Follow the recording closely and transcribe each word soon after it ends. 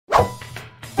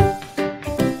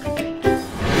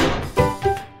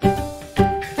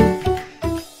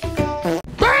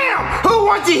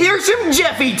some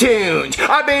Jeffy tunes.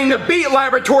 I've been in the beat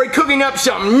laboratory cooking up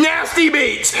some nasty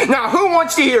beats. Now, who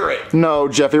wants to hear it? No,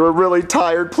 Jeffy, we're really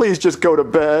tired. Please just go to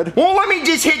bed. Well, let me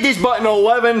just hit this button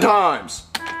 11 times.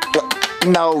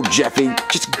 No, Jeffy,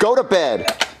 just go to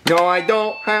bed. No, I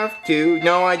don't have to.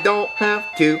 No, I don't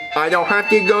have to. I don't have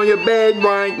to go to bed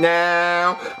right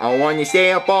now. I want to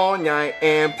stay up all night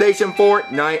and play some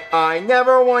Fortnite. I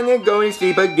never want to go to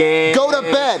sleep again. Go to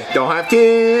bed. Don't have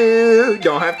to.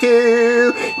 Don't have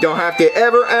to. Don't have to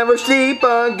ever sleep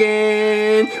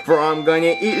again. For I'm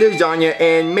gonna eat lasagna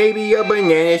and maybe a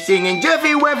banana, singing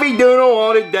Jeffy Weffy Doodle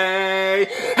all day.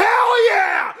 Hell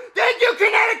yeah! Thank you,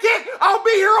 Connecticut. I'll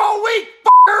be here all week,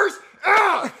 fuckers.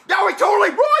 That was totally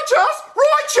righteous,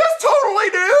 totally,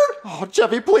 dude. Oh,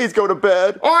 Jeffy, please go to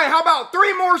bed. All right, how about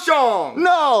 3 more songs? No.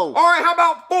 All right, how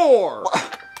about 4?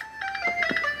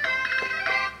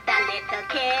 The little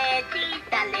kitty,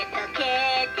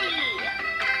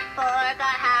 forgot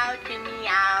how to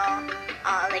meow.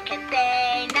 All it can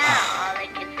say now,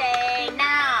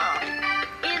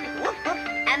 is woof woof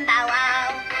and bow wow.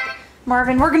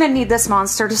 Marvin, we're gonna need this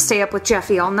monster to stay up with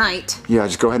Jeffy all night. Yeah,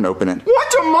 just go ahead and open it.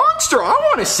 What's a monster? I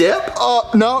want a sip.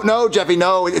 No, Jeffy,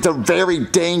 no. It's a very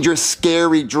dangerous,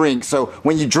 scary drink. So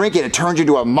when you drink it, it turns you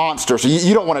into a monster. So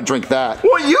you don't want to drink that.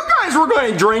 Well, you guys were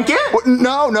going to drink it.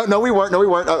 Well, no, we weren't.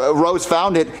 Rose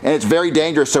found it, and it's very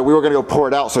dangerous. So we were going to go pour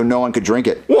it out so no one could drink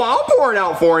it. Well, I'll pour it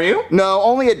out for you. No,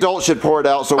 only adults should pour it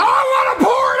out. So I want to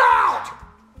pour it out.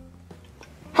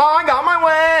 I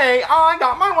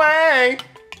got my way.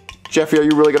 Jeffy, are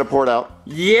you really going to pour it out?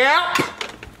 Yep.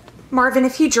 Marvin,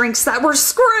 if he drinks that, we're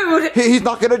screwed. He's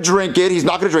not going to drink it. He's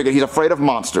afraid of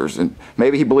monsters. And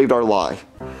maybe he believed our lie.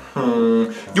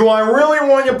 Do I really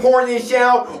want to pour this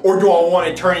out, or do I want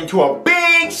to turn into a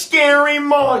big, scary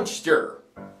monster?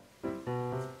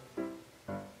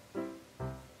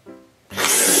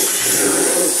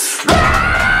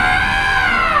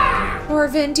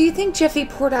 Marvin, do you think Jeffy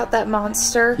poured out that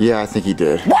monster? Yeah, I think he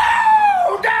did.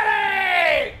 Whoa,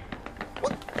 Daddy!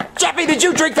 Jeffy, did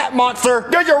you drink that monster?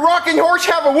 Does a rocking horse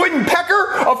have a wooden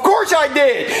pecker? Of course I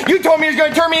did. You told me it was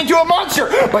going to turn me into a monster,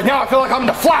 but now I feel like I'm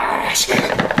the Flash.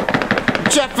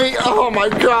 Jeffy, oh my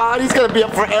God, he's going to be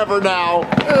up forever now.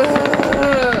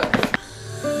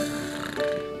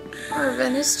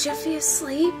 Marvin, is Jeffy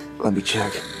asleep? Let me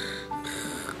check.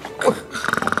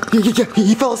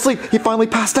 He fell asleep. He finally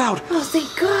passed out. Oh,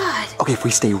 thank God. Okay, if we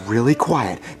stay really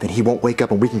quiet, then he won't wake up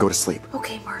and we can go to sleep.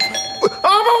 Okay, Marvin.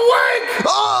 I'm awake!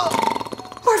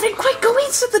 Marvin, quick, go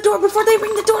answer the door before they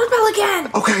ring the doorbell again.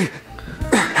 Okay.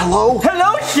 Hello?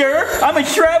 Hello, sir. I'm a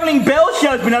traveling bell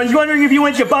salesman. I was wondering if you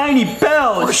wanted to buy any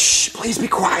bells. Oh, shh, please be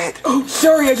quiet. Oh,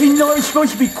 sorry, I didn't know I was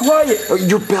supposed to be quiet.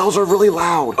 Your bells are really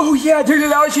loud. Oh, yeah, they're the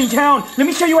loudest in town. Let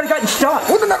me show you what I got in stock.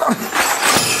 Oh, no.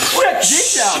 Check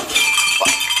this out.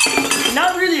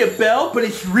 Not really a bell, but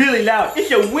it's really loud.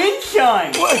 It's a wind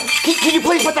chime. Can you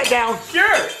please put that down?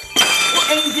 Sure.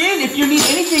 And then, if you need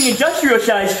anything industrial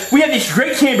size, we have this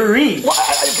great tambourine.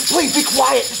 Please be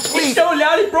quiet. Please. It's so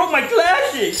loud it broke my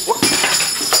glasses.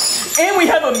 And we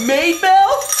have a maid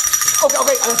bell.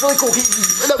 Okay, that's really cool.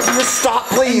 Just stop,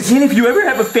 please. And if you ever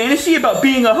have a fantasy about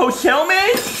being a hotel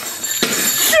maid,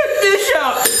 check this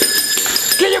out.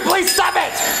 Can you please stop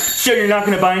it? So you're not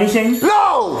going to buy anything?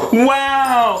 No!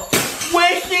 Wow!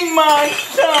 Wasting my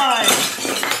time!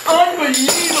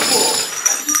 Unbelievable!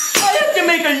 I have to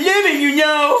make a living, you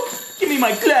know! Give me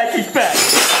my glasses back!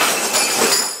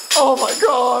 Oh my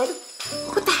God!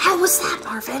 What the hell was that,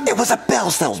 Marvin? It was a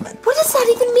bell salesman. What does that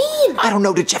even mean? I don't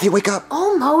know. Did Jeffy wake up?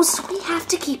 Almost. We have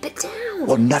to keep it down.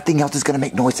 Well, nothing else is going to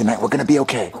make noise tonight. We're going to be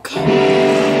okay.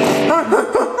 Okay. Marvin,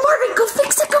 go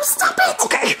fix it. Go stop it.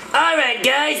 Okay. All right,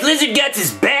 guys. Lizard Guts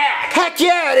is back. Heck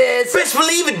yeah, it is. Best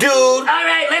believe it, dude. All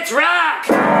right, let's rock.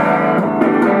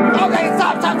 Okay,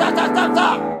 stop.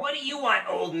 What do you want,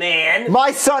 old man?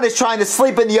 My son is trying to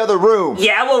sleep in the other room.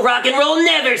 Yeah, well, rock and roll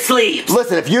never sleeps.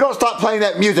 Listen, if you don't stop playing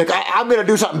that music, I'm going to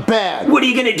do something bad. What are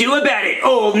you gonna do about it,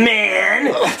 old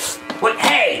man? What?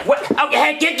 Hey, what?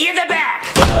 Okay, give that back.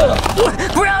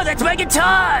 Bro, that's my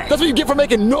guitar. That's what you get for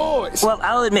making noise. Well,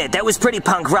 I'll admit, that was pretty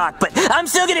punk rock, but I'm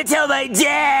still gonna tell my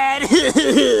dad.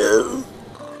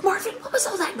 Marvin, what was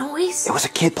all that noise? It was a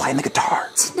kid playing the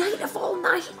guitar. Tonight of all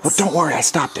nights. Well, don't worry, I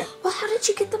stopped it. Well, how did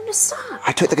you get them to stop?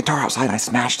 I took the guitar outside and I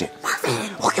smashed it.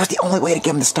 Marvin. Well, it was the only way to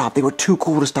get them to stop. They were too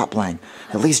cool to stop playing.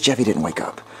 At least Jeffy didn't wake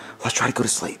up. Let's try to go to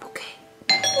sleep. Okay.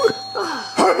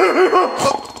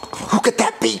 Who could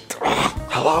that be?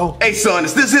 Hello? Hey, son,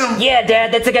 is this him? Yeah,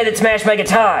 Dad, that's the guy that smashed my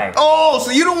guitar. Oh,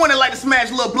 so you don't want to like to smash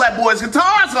little black boy's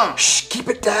guitars, huh? Shh, keep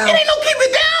it down. It ain't no keep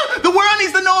it down. The world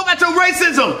needs to know about your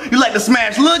racism. You like to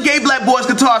smash little gay black boys'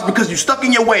 guitars because you stuck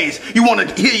in your ways. You want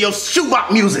to hear your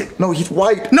shoebox music. No, he's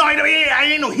white. No, I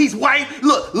ain't know he's white.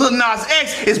 Look, Lil Nas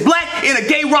X is black and a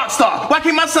gay rock star. Why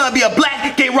can't my son be a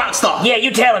black gay rock star? Yeah,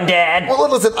 you tell him, Dad. Well,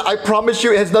 listen, I promise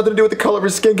you it has nothing to do with the color of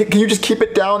his skin. Can you just keep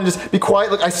it down and just be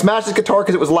quiet? Look, I smashed his guitar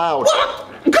because it was loud.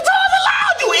 What? Guitars are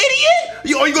loud, you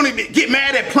idiot! Are you gonna get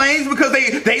mad at planes because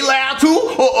they loud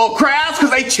too? Or crowds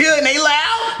because they chill and they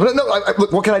loud? No,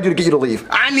 look, what can I do to get you to leave?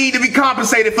 I need to be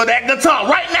compensated for that guitar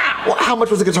right now! Well, how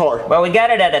much was the guitar? Well, we got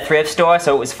it at a thrift store,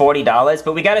 so it was $40,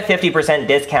 but we got a 50%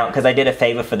 discount because I did a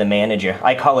favor for the manager.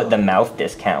 I call it the mouth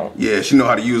discount. Yeah, she know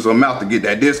how to use her mouth to get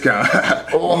that discount.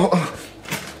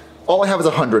 All I have is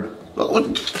 100. Give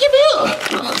me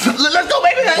up. Let's go,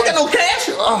 baby. I ain't got no cash.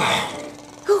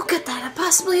 Who could that have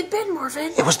possibly have been,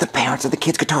 Marvin? It was the parents of the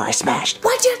kid's guitar I smashed.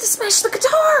 Why'd you have to smash the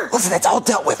guitar? Listen, that's all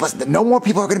dealt with. Listen, no more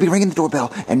people are going to be ringing the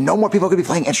doorbell, and no more people are going to be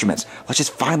playing instruments. Let's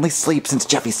just finally sleep since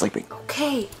Jeffy's sleeping.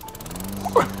 Okay.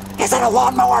 Is that a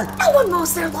lawnmower? No one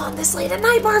mows their lawn this late at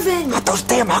night, Marvin. Not those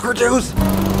damn hugger Jews.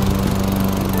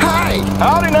 Hey!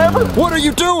 Howdy, neighbor. What are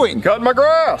you doing? Cutting my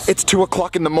grass. It's 2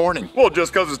 o'clock in the morning. Well,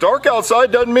 just because it's dark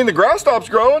outside doesn't mean the grass stops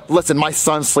growing. Listen, my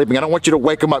son's sleeping. I don't want you to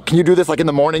wake him up. Can you do this like in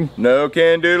the morning? No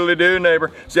can doodly do,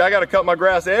 neighbor. See, I gotta cut my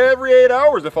grass every 8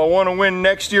 hours if I want to win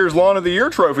next year's Lawn of the Year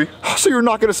trophy. So you're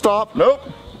not going to stop? Nope.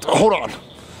 Hold on.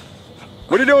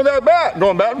 What are you doing with that bat?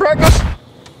 Going batting practice?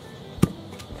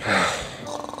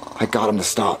 I got him to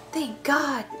stop. Thank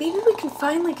God. Maybe we can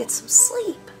finally get some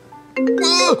sleep.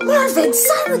 Marvin,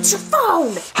 silence your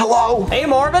phone! Hello? Hey,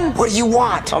 Marvin. What do you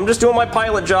want? I'm just doing my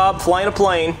pilot job, flying a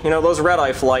plane. You know, those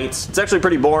red-eye flights. It's actually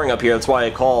pretty boring up here. That's why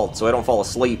I called, so I don't fall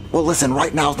asleep. Well, listen,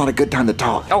 right now is not a good time to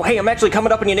talk. Oh, hey, I'm actually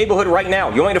coming up in your neighborhood right now.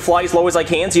 You want me to fly as low as I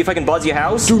can, see if I can buzz your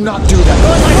house? Do not do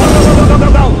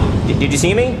that. Go! Did you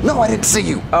see me? No, I didn't see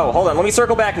you. Oh, hold on. Let me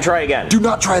circle back and try again. Do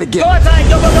not try it again. Go outside!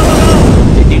 Go!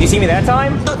 Did you see me that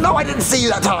time? No, I didn't see you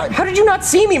that time. How did you not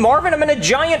see me, Marvin? I'm in a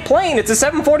giant plane. It's a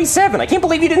 747. I can't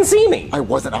believe you didn't see me. I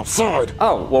wasn't outside.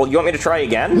 Oh, well, you want me to try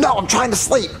again? No, I'm trying to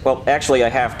sleep. Well, actually, I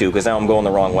have to, because now I'm going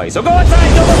the wrong way. So go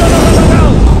outside!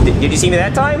 Go! Did you see me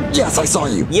that time? Yes, I saw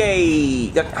you.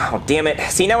 Yay! Oh, damn it.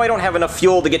 See, now I don't have enough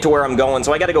fuel to get to where I'm going,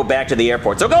 so I gotta go back to the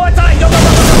airport. So go outside! Go!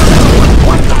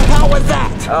 What the hell was that?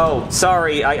 Oh,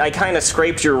 sorry. I kind of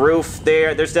scraped your roof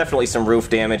there. There's definitely some roof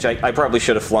damage. I probably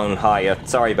should have flown higher.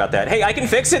 Sorry about that. Hey, I can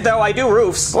fix it, though. I do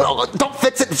roofs. Well, don't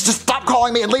fix it. Just stop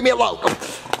calling me and leave me alone.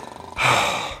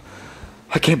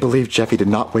 I can't believe Jeffy did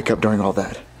not wake up during all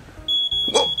that.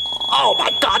 Oh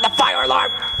my God, the fire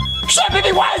alarm!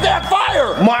 Jeffy, why is there a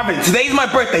fire? Marvin, today's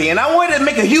my birthday, and I wanted to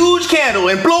make a huge candle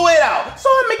and blow it out. So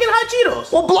I'm making hot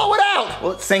Cheetos. Well, blow it out.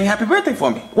 Well, sing happy birthday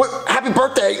for me. What? Happy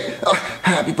birthday.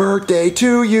 Happy birthday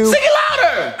to you. Sing it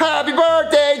louder. Happy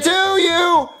birthday to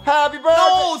you. Happy birthday.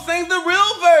 No, sing the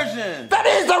real version. That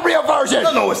is the real version.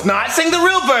 No, it's not. Sing the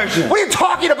real version. What are you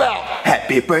talking about?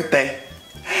 Happy birthday.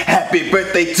 Happy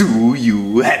birthday to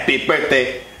you. Happy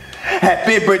birthday.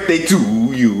 Happy birthday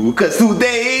to you. Cause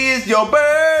today is your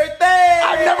birthday.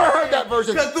 I've never heard that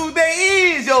version. Cause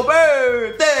today is your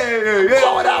birthday.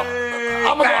 Blow it out.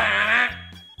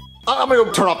 I'm gonna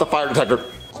go turn off the fire detector.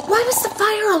 Why was the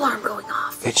fire alarm going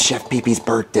off? It's Chef Pee-Pee's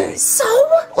birthday. So?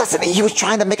 Listen, he was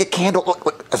trying to make a candle.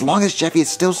 Look, as long as Jeffy is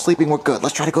still sleeping, we're good.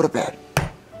 Let's try to go to bed.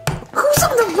 Who's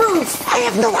on the roof? I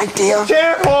have no idea.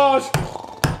 Santa Claus!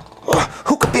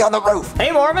 Who could be on the roof?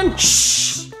 Hey, Marvin.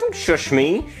 Shh. Don't shush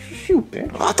me. Shoot, man.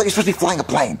 I thought you were supposed to be flying a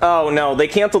plane. Oh, no. They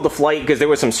canceled the flight because there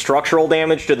was some structural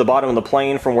damage to the bottom of the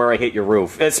plane from where I hit your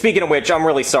roof. Speaking of which, I'm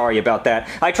really sorry about that.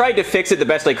 I tried to fix it the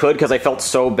best I could because I felt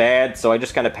so bad, so I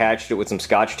just kind of patched it with some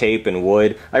Scotch tape and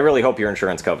wood. I really hope your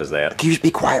insurance covers that. Can you just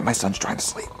be quiet? My son's trying to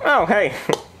sleep. Oh, hey.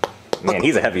 Man,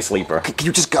 he's a heavy sleeper. Can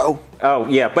you just go? Oh,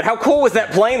 yeah. But how cool was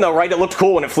that plane, though, right? It looked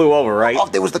cool when it flew over, right? Oh,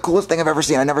 it was the coolest thing I've ever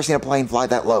seen. I've never seen a plane fly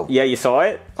that low. Yeah, you saw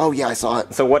it? Oh, yeah, I saw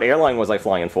it. So what airline was I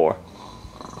flying for?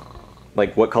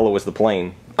 Like, what color was the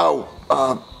plane? Oh,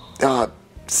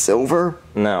 silver?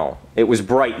 No, it was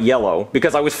bright yellow,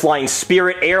 because I was flying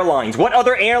Spirit Airlines. What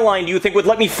other airline do you think would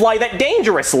let me fly that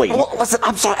dangerously? Well, listen,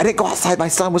 I'm sorry, I didn't go outside. My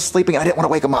son was sleeping, and I didn't want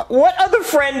to wake him up. What other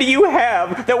friend do you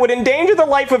have that would endanger the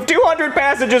life of 200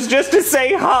 passengers just to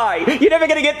say hi? You're never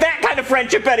gonna get that kind of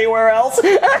friendship anywhere else.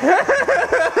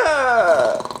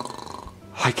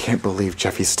 I can't believe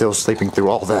Jeffy's still sleeping through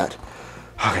all that.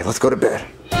 Okay, let's go to bed.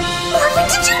 Marvin,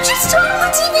 did you just turn on the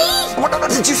TV? What, no,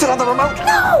 did you sit on the remote?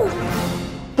 No!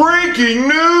 Breaking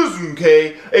news,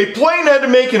 okay? A plane had to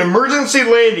make an emergency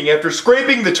landing after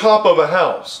scraping the top of a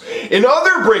house. In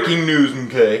other breaking news,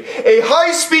 okay? A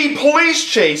high-speed police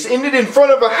chase ended in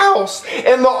front of a house,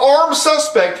 and the armed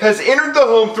suspect has entered the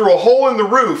home through a hole in the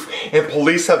roof, and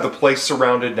police have the place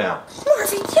surrounded now.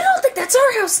 Marvin, you don't think that's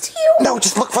our house, do you? No,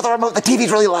 just look for the remote. The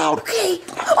TV's really loud. Okay.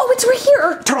 Oh, it's right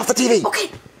here. Turn off the TV. Okay.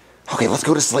 Okay, let's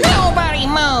go to sleep. Nobody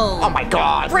move! Oh my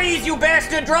God. Freeze, you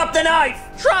bastard! Drop the knife!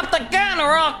 Drop the gun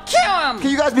or I'll kill him! Can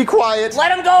you guys be quiet?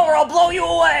 Let him go or I'll blow you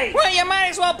away! Well, you might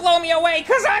as well blow me away,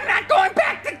 because I'm not going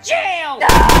back to jail!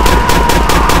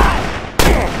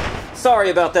 Sorry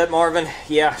about that, Marvin.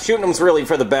 Yeah, shooting him's really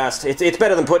for the best. It's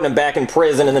better than putting him back in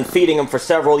prison and then feeding him for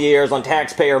several years on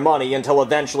taxpayer money until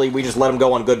eventually we just let him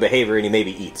go on good behavior and he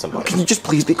maybe eats somebody. Can you just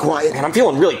please be quiet? Man, I'm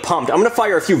feeling really pumped. I'm gonna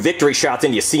fire a few victory shots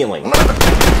into your ceiling.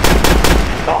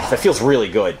 Oh, that feels really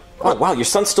good. Oh, wow, your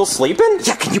son's still sleeping?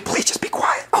 Yeah, can you please just be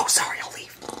quiet? Oh, sorry, I'll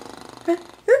leave.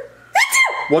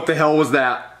 What the hell was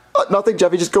that? Nothing,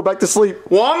 Jeffy, just go back to sleep.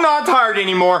 Well, I'm not tired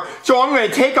anymore, so I'm going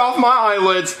to take off my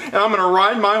eyelids and I'm going to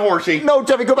ride my horsey. No,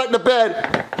 Jeffy, go back to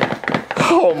bed.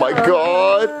 Oh my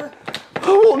God.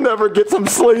 We'll never get some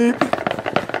sleep.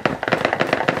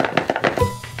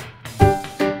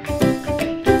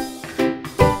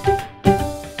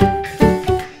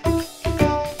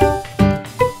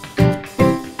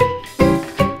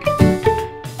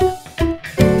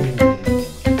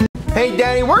 Hey,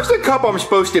 Daddy, where's the cup I'm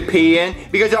supposed to pee in?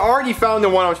 Because I already found the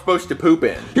one I'm supposed to poop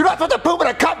in. You're not supposed to poop in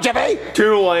a cup, Jeffy.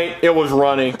 Too late, it was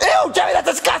running. Ew, Jeffy, that's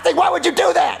disgusting. Why would you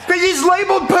do that? Because it's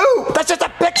labeled poop! That's just a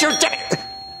picture, Jeffy.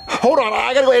 Hold on,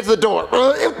 I gotta go answer the door.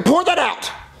 Pour that out.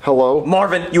 Hello?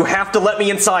 Marvin, you have to let me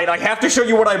inside. I have to show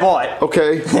you what I bought.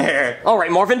 Okay. All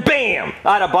right, Marvin, bam!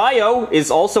 Adebayo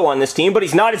is also on this team, but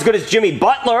he's not as good as Jimmy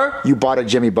Butler. You bought a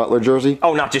Jimmy Butler jersey?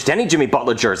 Oh, not just any Jimmy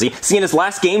Butler jersey. See, in his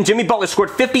last game, Jimmy Butler scored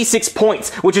 56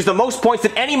 points, which is the most points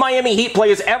that any Miami Heat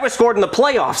player's ever scored in the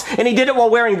playoffs. And he did it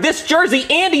while wearing this jersey,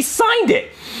 and he signed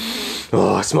it.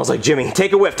 Oh, it smells like Jimmy.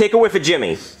 Take a whiff of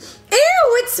Jimmy.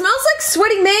 Ew, it smells like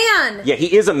sweaty man. Yeah,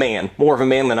 he is a man. More of a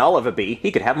man than I'll ever be.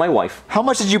 He could have my wife. How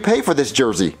much did you pay for this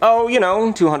jersey? Oh, you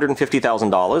know,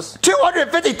 $250,000.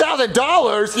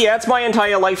 $250,000? Yeah, it's my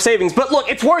entire life savings. But look,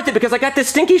 it's worth it because I got this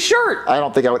stinky shirt. I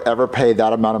don't think I would ever pay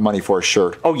that amount of money for a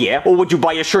shirt. Oh, yeah? Well, would you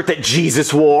buy a shirt that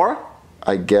Jesus wore?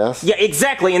 I guess. Yeah,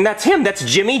 exactly, and that's him. That's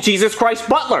Jimmy Jesus Christ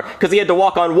Butler, because he had to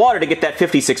walk on water to get that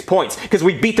 56 points, because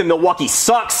we beat the Milwaukee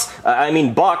Bucks.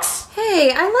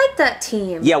 Hey, I like that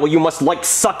team. Yeah, well, you must like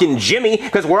sucking Jimmy,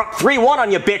 because we're up 3-1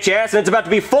 on your bitch ass, and it's about to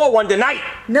be 4-1 tonight.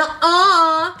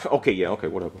 Nuh-uh. Okay,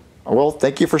 whatever. Well,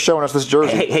 thank you for showing us this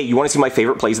jersey. Hey, you want to see my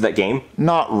favorite plays of that game?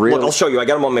 Not really. Look, I'll show you. I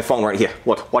got him on my phone right here.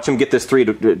 Look, watch him get this three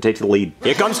to take the lead.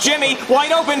 Here comes Jimmy,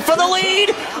 wide open for the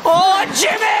lead. Oh,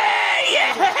 Jimmy!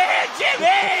 Yeah,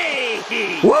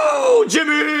 Jimmy! Whoa,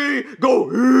 Jimmy! Go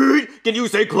ahead! Can you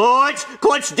say clutch?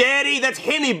 Clutch daddy? That's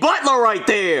Jimmy Butler right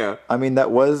there! I mean,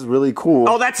 that was really cool.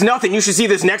 Oh, that's nothing. You should see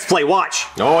this next play. Watch.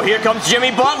 Oh, here comes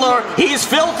Jimmy Butler. He's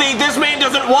filthy. This man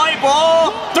doesn't wipe.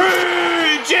 Oh,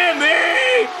 3!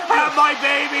 Jimmy! Have my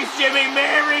babies, Jimmy.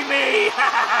 Marry me!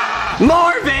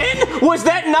 Marvin! Was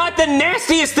that not the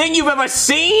nastiest thing you've ever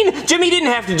seen? Jimmy didn't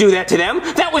have to do that to them.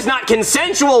 That was not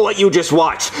consensual, what you just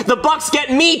watched. The Bucks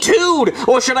get me too'd.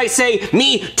 Or should I say,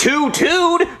 me too'd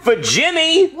for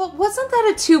Jimmy. Well, wasn't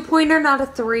that a 2-pointer, not a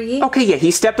 3? Okay, yeah,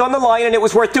 he stepped on the line and it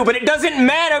was worth 2, but it doesn't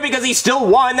matter because he still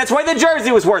won. That's why the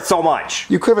jersey was worth so much.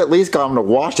 You could have at least got him to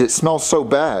wash it. It smells so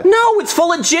bad. No, it's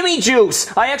full of Jimmy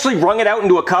juice. I actually wrung it out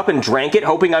into a cup and drank it,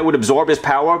 hoping I would absorb his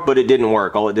power, but it didn't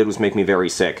work. All it did was make me very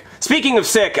sick. Speaking of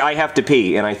sick, I have to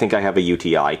pee, and I think I have a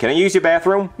UTI. Can I use your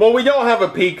bathroom? Well, we don't have a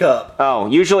pee cup. Oh,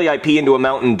 usually I pee into a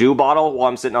Mountain Dew bottle while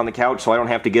I'm sitting on the couch, so I don't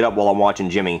have to get up while I'm watching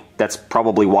Jimmy. That's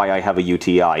probably why I have a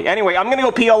UTI. Anyway, I'm gonna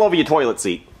go pee all over your toilet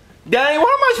seat. Daddy, what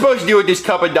am I supposed to do with this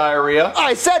cup of diarrhea?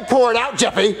 I said pour it out,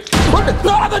 Jeffy. Not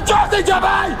on the jersey,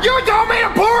 Jeffy! You told me to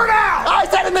pour it out! I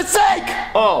said in the sink!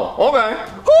 Oh, okay.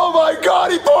 Oh my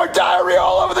God, he poured diarrhea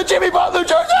all over the Jimmy Butler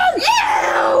jersey! Ew!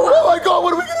 Oh my God,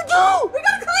 what are we gonna do? We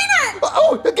gotta clean it!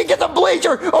 Oh, get some bleach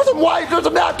or some wipes or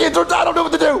some napkins or I don't know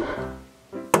what to do.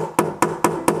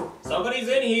 Somebody's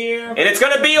in here. And it's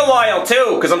gonna be a while,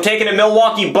 too, because I'm taking a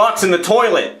Milwaukee Bucks in the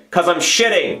toilet. Because I'm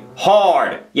shitting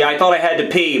hard. Yeah, I thought I had to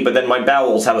pee, but then my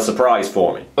bowels have a surprise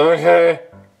for me. Okay.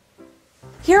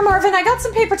 Here, Marvin, I got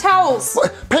some paper towels.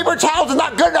 What? Paper towels is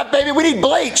not good enough, baby. We need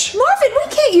bleach. Marvin,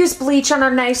 we can't use bleach on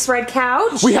our nice red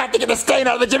couch. We have to get the stain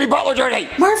out of the Jimmy Butler jersey.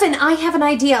 Marvin, I have an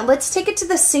idea. Let's take it to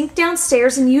the sink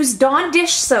downstairs and use Dawn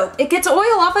dish soap. It gets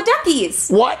oil off of duckies.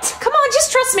 What? Come on,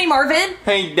 just trust me, Marvin.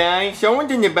 Hey, Daddy,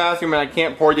 someone's in the bathroom and I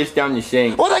can't pour this down the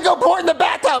sink. Well, then go pour it in the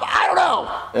bathtub. I don't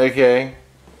know. Okay.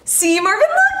 See, Marvin,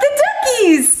 look, the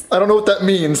duckies. I don't know what that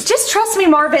means. Just trust me,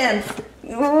 Marvin.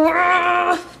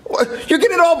 What? You're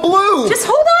getting all blue. Just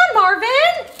hold on,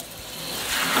 Marvin.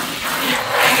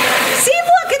 See,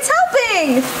 look, it's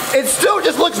helping. It still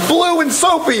just looks blue and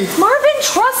soapy. Marvin,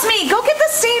 trust me. Go get the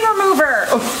stain remover.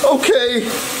 Okay.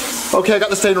 Okay, I got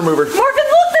the stain remover. Marvin,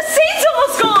 look, the stain's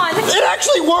almost gone. It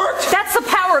actually worked. That's the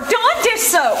power of Dawn dish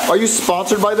soap. Are you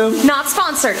sponsored by them? Not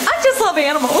sponsored. I just love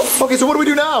animals. Okay, so what do we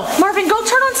do now? Marvin, go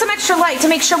turn on some extra light to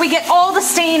make sure we get all the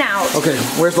stain out. Okay,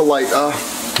 where's the light? Marvin,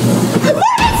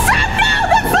 stop now!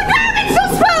 That's the garbage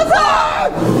disposal! Ah!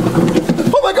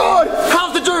 Oh my God!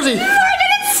 How's the jersey?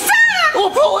 Marvin, it's stuck! Oh,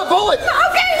 pull it, pull it!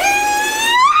 Okay.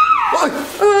 What?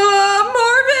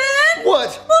 Marvin! What?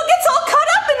 Look, it's all cut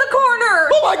up in the corner!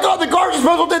 Oh my God, the garbage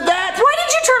disposal did that! Why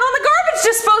did you turn on the garbage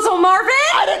disposal, Marvin?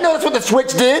 I didn't know that's what the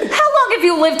switch did. How long have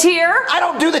you lived here? I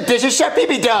don't do the dishes, Chef Pee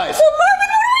does. Well, Marvin,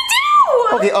 what do we do?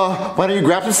 Okay, why don't you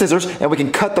grab some scissors and we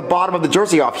can cut the bottom of the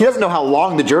jersey off. He doesn't know how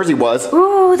long the jersey was.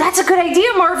 Ooh, that's a good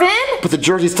idea, Marvin. But the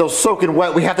jersey's still soaking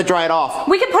wet. We have to dry it off.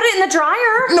 We can put it in the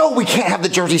dryer. No, we can't have the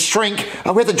jersey shrink.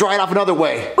 We have to dry it off another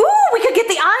way. Ooh, we could get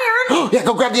the iron. Yeah,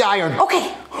 go grab the iron.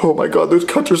 Okay. Oh my God, those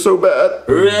cuts are so bad.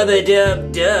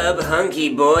 Rub-a-dub-dub,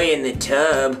 hunky boy in the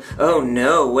tub. Oh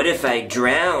no, what if I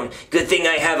drown? Good thing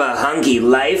I have a hunky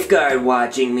lifeguard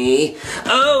watching me.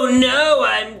 Oh no,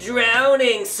 I'm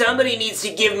drowning. Somebody needs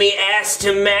to give me ass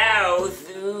to mouth.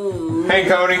 Ooh. Hey,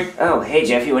 Cody. Oh, hey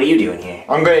Jeffy, what are you doing here?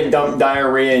 I'm gonna dump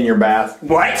diarrhea in your bath.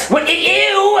 What? What? Ew!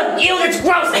 Ew, that's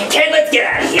gross! Okay, let's get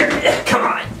out of here. Come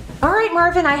on. All right,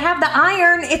 Marvin, I have the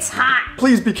iron. It's hot.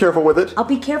 Please be careful with it. I'll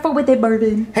be careful with it,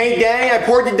 Marvin. Hey, Daddy, I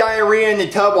poured the diarrhea in the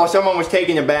tub while someone was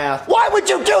taking a bath. Why would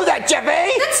you do that,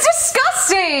 Jeffy? That's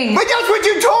disgusting. But that's what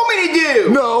you told me to do!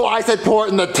 No, I said pour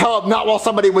it in the tub, not while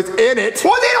somebody was in it.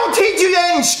 Well, they don't teach you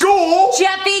that in school!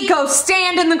 Jeffy, go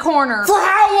stand in the corner. For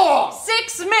how long?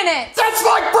 6 minutes. That's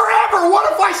like forever!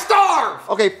 What if I starve?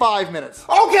 Okay, 5 minutes.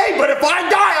 Okay, but if I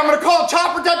die, I'm gonna call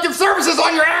Child Protective Services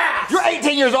on your ass! You're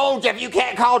 18 years old, Jeff. You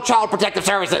can't call Child Protective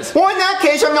Services. Well, in that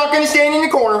case, I'm not gonna stand in the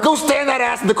corner. Go stand that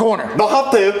ass in the corner. They'll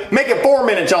have to make it 4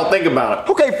 minutes, I'll think about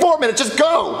it. Okay, 4 minutes, just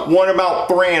go. What about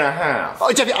 3.5?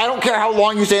 Oh, Jeffy, I don't care how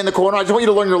long you stay in the corner. I just want you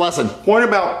to learn your lesson. What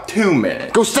about 2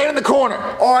 minutes? Go stand in the corner.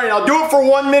 Alright, I'll do it for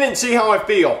 1 minute and see how I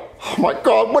feel. Oh my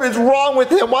God, what is wrong with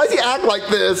him? Why does he act like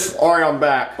this? Alright, I'm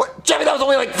back. What? Jeffy, that was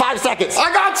only like 5 seconds.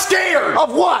 I got scared!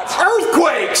 Of what?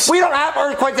 Earthquakes! We don't have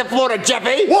earthquakes in Florida,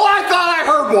 Jeffy. Well, I thought I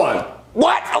heard one.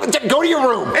 What? Oh, Jeff, go to your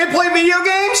room. And play video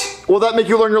games? Will that make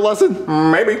you learn your lesson?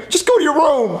 Maybe. Just go to your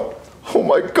room. Oh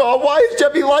my God, why is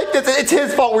Jeffy like this? It's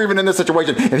his fault we're even in this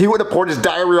situation. If he wouldn't have poured his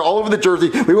diarrhea all over the jersey,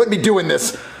 we wouldn't be doing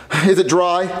this. Is it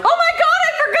dry? Oh my God,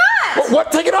 I forgot.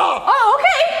 What? Take it off. Oh,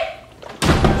 okay.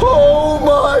 Oh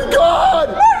my God.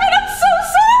 Marvin, I'm so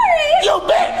sorry. You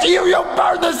bitch, you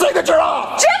burned the signature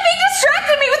off. Jeffy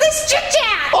distracted me with his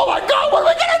chit-chat. Oh my God, what are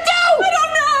we gonna do? I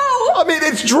don't know. I mean,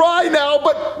 it's dry now,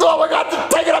 but oh my God,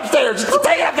 just take it upstairs. Just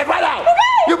take it upstairs right now. Okay.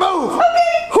 You move. Okay.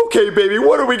 Okay, baby,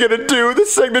 what are we gonna do? The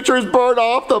signature's burned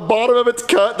off, the bottom of it's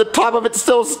cut, the top of it's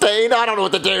still stained. I don't know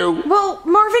what to do. Well,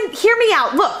 Marvin, hear me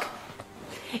out. Look.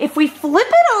 If we flip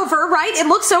it over, right, it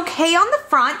looks okay on the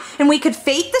front, and we could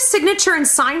fake the signature and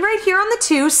sign right here on the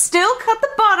 2, still cut the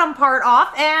bottom part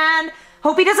off, and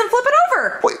hope he doesn't flip it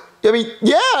over. Wait, I mean,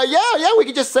 yeah, we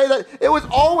could just say that it was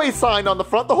always signed on the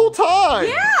front the whole time.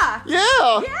 Yeah.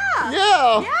 Yeah.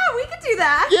 Yeah, we could do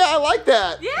that. Yeah, I like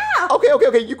that. Yeah.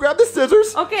 Okay, you grab the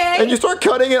scissors. Okay. And you start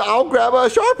cutting, and I'll grab a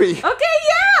Sharpie. Okay,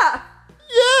 yeah.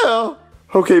 Yeah.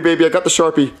 Okay, baby, I got the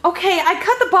Sharpie. Okay, I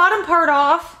cut the bottom part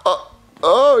off.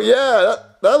 Oh, yeah,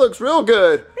 that looks real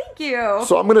good. Thank you.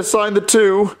 So I'm gonna sign the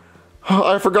 2.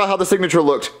 I forgot how the signature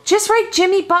looked. Just write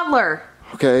Jimmy Butler.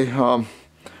 Okay, I'll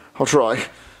try.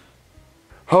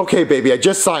 Okay, baby, I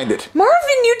just signed it.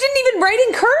 Marvin, you didn't even write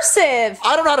in cursive.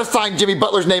 I don't know how to sign Jimmy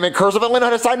Butler's name in cursive. I only know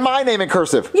how to sign my name in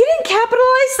cursive. You didn't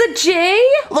capitalize the J?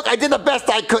 Look, I did the best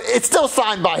I could. It's still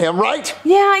signed by him, right?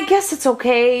 Yeah, I guess it's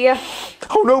okay.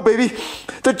 Oh no, baby.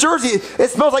 The jersey, it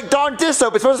smells like Dawn dish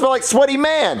soap. It's supposed to smell like sweaty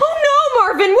man. Oh no,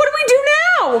 Marvin, what do we do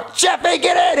now? Jeffy,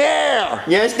 get in here!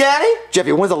 Yes, Daddy?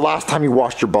 Jeffy, when's the last time you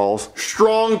washed your balls?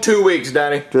 Strong 2 weeks,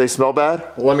 Daddy. Do they smell bad?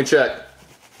 Well, let me check.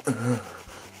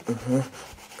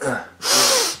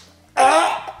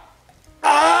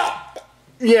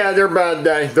 Yeah, they're bad,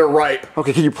 Daddy. They're ripe.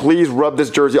 Okay, can you please rub this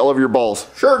jersey all over your balls?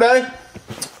 Sure, Daddy.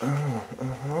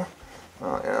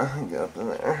 Oh, yeah, get up in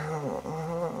there.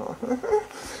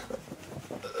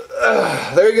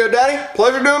 There you go, Daddy.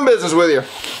 Pleasure doing business with you.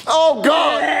 Oh,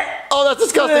 God! Oh, that's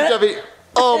disgusting, Jeffy.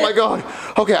 Oh, my God.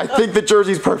 Okay, I think the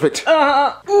jersey's perfect.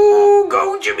 Ooh,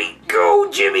 go Jimmy,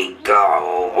 go Jimmy,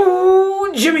 go.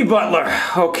 Ooh, Jimmy Butler.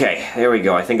 Okay, there we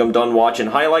go. I think I'm done watching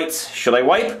highlights. Should I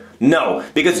wipe? No,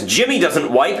 because Jimmy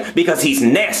doesn't wipe because he's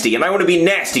nasty, and I want to be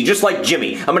nasty just like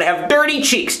Jimmy. I'm gonna have dirty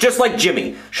cheeks just like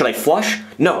Jimmy. Should I flush?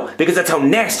 No, because that's how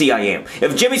nasty I am.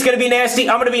 If Jimmy's gonna be nasty,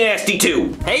 I'm gonna be nasty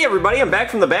too. Hey everybody, I'm back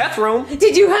from the bathroom.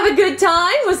 Did you have a good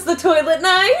time? Was the toilet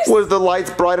nice? Was the lights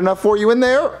bright enough for you in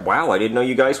there? Wow, I didn't know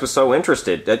you guys were so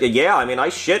interested. Yeah, I mean, I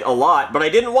shit a lot, but I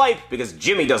didn't wipe because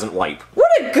Jimmy doesn't wipe.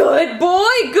 What a good boy!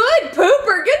 Good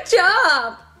pooper! Good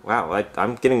job! Wow,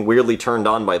 I'm getting weirdly turned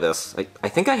on by this. I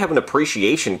think I have an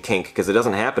appreciation kink because it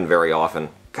doesn't happen very often.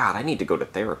 God, I need to go to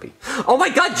therapy. Oh my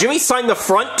God, Jimmy signed the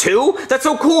front too? That's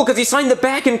so cool because he signed the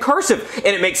back in cursive.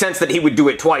 And it makes sense that he would do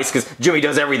it twice because Jimmy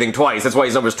does everything twice. That's why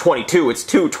his number's 22. It's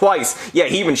 2 twice. Yeah,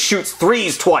 he even shoots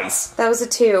 3s twice. That was a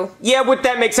 2. Yeah, would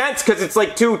that make sense? Because it's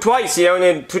like 2 twice, you know,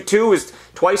 and then 2 is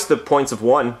twice the points of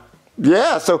 1.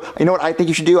 Yeah, so you know what I think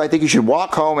you should do? I think you should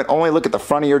walk home and only look at the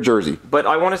front of your jersey. But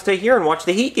I want to stay here and watch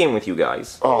the Heat game with you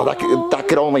guys. Oh, that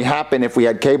could only happen if we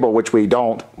had cable, which we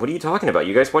don't. What are you talking about?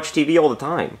 You guys watch TV all the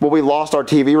time. Well, we lost our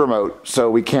TV remote, so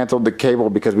we canceled the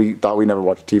cable because we thought we'd never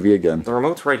watch TV again. The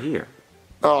remote's right here.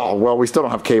 Oh, well, we still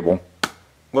don't have cable.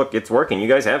 Look, it's working. You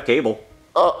guys have cable.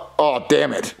 Oh,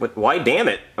 damn it. But why damn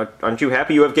it? Aren't you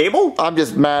happy you have cable? I'm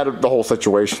just mad at the whole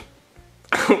situation.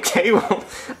 Okay, well,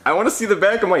 I want to see the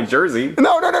back of my jersey.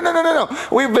 No.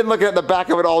 We've been looking at the back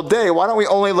of it all day. Why don't we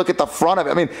only look at the front of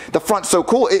it? I mean, the front's so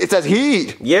cool. It says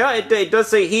Heat. Yeah, it does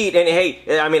say Heat. And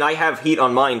hey, I mean, I have Heat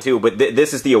on mine too, but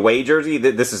this is the away jersey.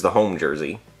 This is the home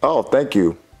jersey. Oh, thank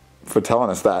you for telling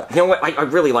us that. You know what? I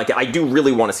really like it. I do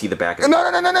really want to see the back of it.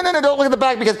 No. Don't look at the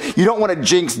back because you don't want to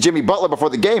jinx Jimmy Butler before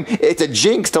the game. It's a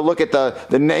jinx to look at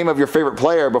the name of your favorite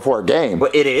player before a game.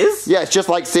 But it is? Yeah, it's just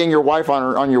like seeing your wife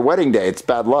on your wedding day. It's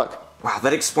bad luck. Wow,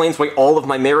 that explains why all of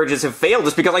my marriages have failed,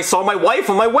 just because I saw my wife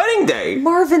on my wedding day.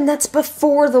 Marvin, that's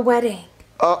before the wedding.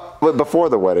 But before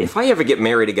the wedding. If I ever get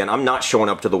married again, I'm not showing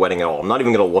up to the wedding at all. I'm not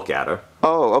even going to look at her.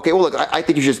 Oh, okay. Well, look, I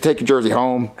think you should take your jersey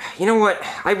home. You know what?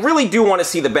 I really do want to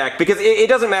see the back, because it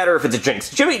doesn't matter if it's a jinx.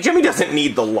 Jimmy doesn't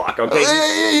need the luck, okay?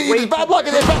 It's bad luck.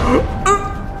 It's bad.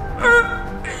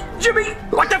 Jimmy,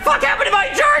 what the fuck happened to my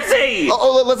jersey?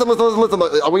 Oh, listen. I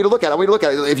want you to look at it.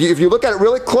 If you look at it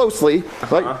really closely,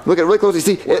 right? Look at it really closely.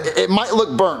 See, it might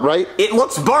look burnt, right? It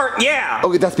looks burnt, yeah.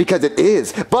 Okay, that's because it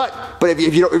is. But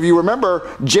if you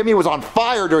remember, Jimmy was on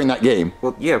fire during that game.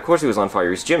 Well, yeah, of course he was on fire.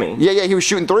 He's Jimmy. Yeah, he was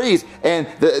shooting threes, and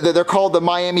they're called the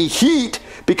Miami Heat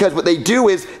because what they do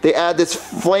is they add this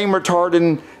flame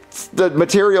retardant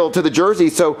material to the jersey,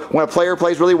 so when a player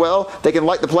plays really well, they can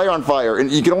light the player on fire, and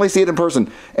you can only see it in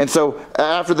person. And so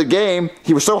after the game,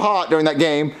 he was so hot during that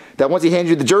game that once he handed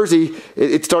you the jersey,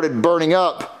 it started burning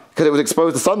up because it was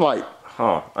exposed to sunlight.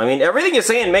 Huh. I mean, everything you're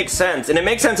saying makes sense, and it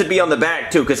makes sense it'd be on the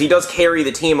back, too, because he does carry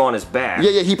the team on his back.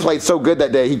 Yeah, he played so good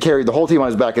that day, he carried the whole team on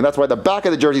his back, and that's why the back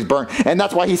of the jersey's burnt, and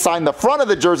that's why he signed the front of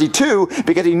the jersey, too,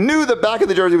 because he knew the back of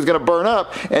the jersey was going to burn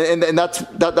up, and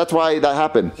that's why that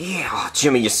happened. Yeah, oh,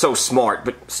 Jimmy, you're so smart,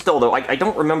 but still, though, I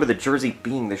don't remember the jersey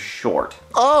being this short.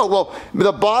 Oh, well,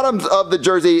 the bottoms of the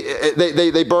jersey,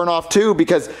 they burn off, too,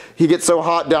 because he gets so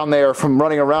hot down there from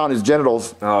running around his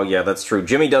genitals. Oh, yeah, that's true.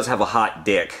 Jimmy does have a hot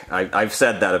dick. I've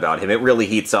said that about him. It really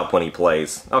heats up when he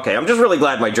plays. Okay, I'm just really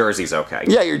glad my jersey's okay.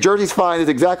 Yeah, your jersey's fine. It's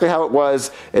exactly how it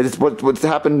was. It's what's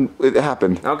happened. It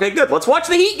happened. Okay, good. Let's watch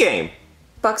the Heat game.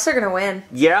 Bucks are gonna win.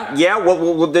 Yeah.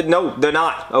 Well, no, they're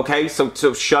not. Okay, so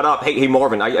shut up. Hey,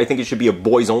 Marvin. I think it should be a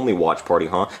boys-only watch party,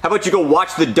 huh? How about you go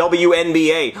watch the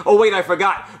WNBA? Oh wait, I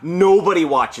forgot. Nobody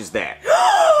watches that.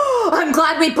 I'm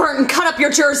glad we burnt and cut up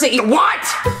your jersey. What?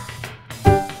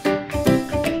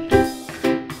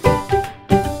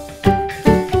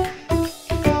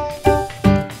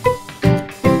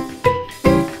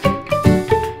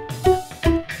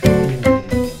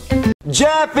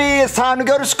 Jeffy, it's time to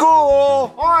go to school.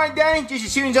 All right, Daddy, just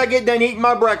as soon as I get done eating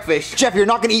my breakfast. Jeff, you're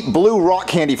not going to eat blue rock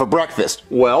candy for breakfast.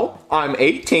 Well, I'm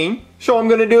 18, so I'm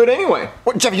going to do it anyway.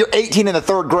 What, Jeffy, you're 18 in the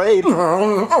 3rd grade.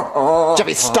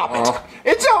 Jeffy, stop it.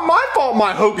 It's not my fault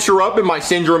my hopes are up and my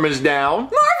syndrome is down.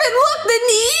 Marvin, look, the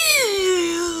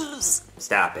news!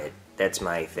 Stop it. That's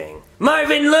my thing.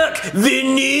 Marvin, look! The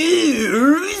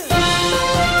news!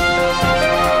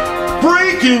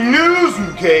 Breaking news,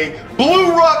 okay?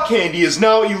 Blue rock candy is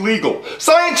now illegal.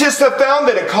 Scientists have found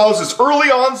that it causes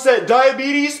early onset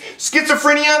diabetes,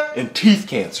 schizophrenia, and teeth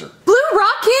cancer. Blue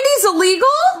rock candy's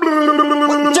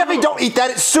illegal? Jeffy, don't eat that.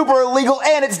 It's super illegal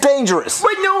and it's dangerous.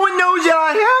 But no one knows that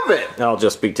I have it. I'll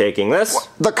just be taking this.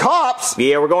 The cops?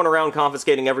 Yeah, we're going around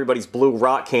confiscating everybody's blue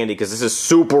rock candy because this is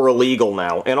super illegal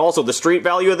now. And also, the street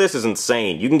value of this is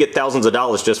insane. You can get thousands of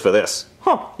dollars just for this.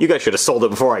 Huh, you guys should have sold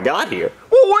it before I got here.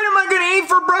 Well, what am I gonna eat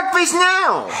for breakfast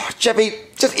now? Jeffy,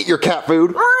 just eat your cat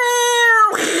food.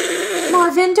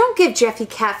 Marvin, don't give Jeffy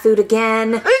cat food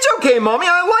again. It's okay, Mommy.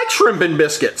 I like shrimp and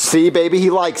biscuits. See, baby,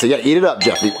 he likes it. Yeah, eat it up,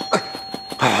 Jeffy.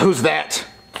 Who's that?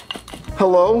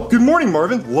 Hello? Good morning,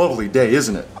 Marvin. Lovely day,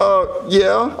 isn't it?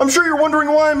 Yeah? I'm sure you're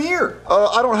wondering why I'm here.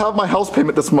 I don't have my house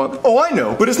payment this month. Oh, I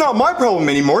know, but it's not my problem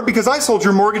anymore because I sold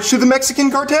your mortgage to the Mexican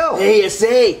cartel.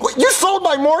 ASA. What, you sold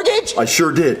my mortgage? I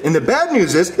sure did. And the bad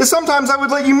news is sometimes I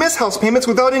would let you miss house payments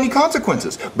without any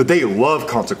consequences. But they love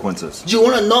consequences. Do you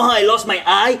wanna know how I lost my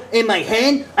eye and my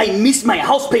hand? I missed my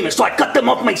house payment, so I cut them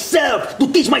off myself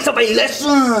to teach myself a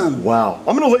lesson. Wow.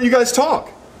 I'm gonna let you guys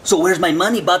talk. So where's my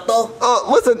money, Bato?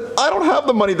 Listen, I don't have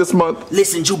the money this month.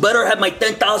 Listen, you better have my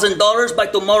 $10,000 by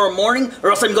tomorrow morning,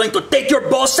 or else I'm going to take your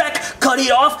ball sack, cut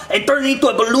it off, and turn it into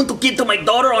a balloon to give to my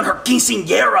daughter on her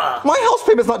quinceañera. My house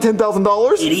payment's not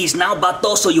 $10,000. It is now,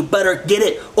 Bato, so you better get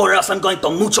it, or else I'm going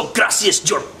to mucho gracias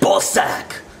your ball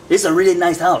sack. This is a really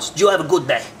nice house. You have a good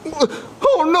day.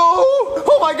 Oh no!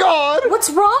 Oh my God! What's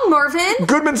wrong, Marvin?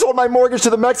 Goodman sold my mortgage to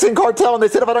the Mexican cartel, and they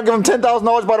said if I don't give them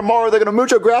 $10,000 by tomorrow, they're gonna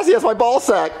mucho gracias my ball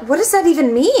sack. What does that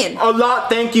even mean? A lot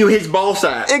thank you his ball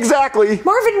sack. Exactly.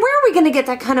 Marvin, where are we gonna get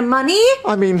that kind of money?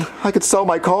 I mean, I could sell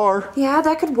my car. Yeah,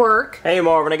 that could work. Hey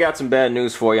Marvin, I got some bad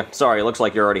news for you. Sorry, it looks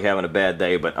like you're already having a bad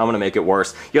day, but I'm gonna make it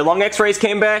worse. Your lung x-rays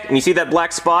came back, and you see that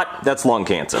black spot? That's lung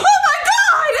cancer. Oh my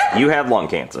God! You have lung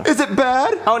cancer. Is it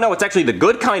bad? Oh no, it's actually the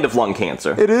good kind of lung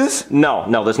cancer. It is? No,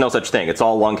 there's no such thing. It's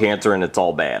all lung cancer and it's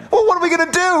all bad. Well, what are we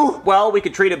gonna do? Well, we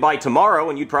could treat it by tomorrow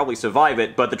and you'd probably survive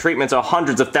it, but the treatments are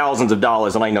hundreds of thousands of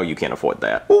dollars and I know you can't afford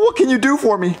that. Well, what can you do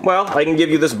for me? Well, I can give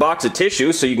you this box of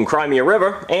tissues so you can cry me a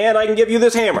river, and I can give you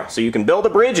this hammer so you can build a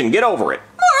bridge and get over it.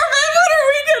 Marvin, what are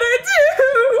we gonna do?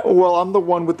 Well, I'm the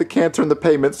one with the cancer and the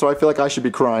payment, so I feel like I should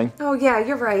be crying. Oh yeah,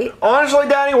 you're right. Honestly,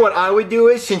 Daddy, what I would do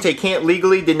is, since they can't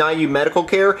legally deny you medical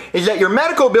care, is that your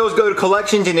medical bills go to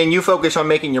collections and then you focus on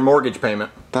making your mortgage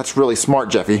payment. That's really smart,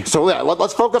 Jeffy. So yeah,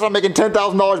 let's focus on making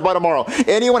 $10,000 by tomorrow.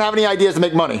 Anyone have any ideas to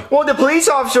make money? Well, the police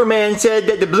officer man said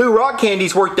that the blue rock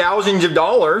candy's worth thousands of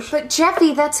dollars. But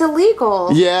Jeffy, that's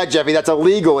illegal. Yeah, Jeffy, that's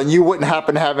illegal, and you wouldn't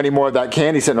happen to have any more of that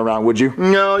candy sitting around, would you?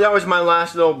 No, that was my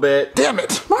last little bit. Damn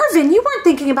it! Marvin, you weren't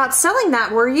thinking about selling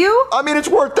that, were you? I mean, it's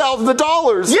worth thousands of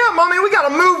dollars. Yeah, Mommy, we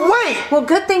gotta move weight. Well,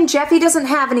 good thing Jeffy doesn't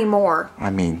have any more. I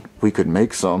mean, we could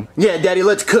make some. Yeah, Daddy,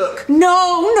 let's cook.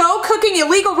 No cooking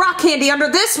illegal rock candy under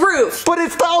this roof. But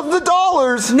it's thousands of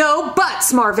dollars. No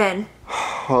buts, Marvin.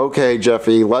 Okay,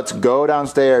 Jeffy, let's go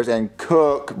downstairs and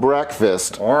cook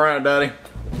breakfast. All right, Daddy.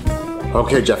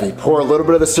 Okay, Jeffy, pour a little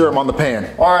bit of the serum on the pan.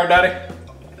 All right, Daddy.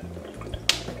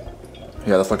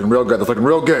 Yeah, that's looking real good. That's looking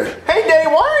real good. Hey, Daddy,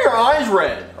 why are your eyes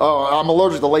red? Oh, I'm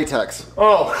allergic to latex.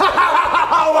 Oh,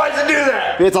 why'd you do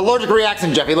that? It's allergic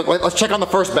reaction, Jeffy. Look, let's check on the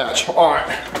first batch. All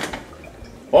right.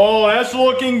 Oh, that's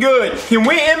looking good. Can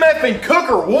we MF and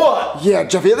cook or what? Yeah,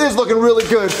 Jeffy, it is looking really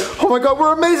good. Oh my God,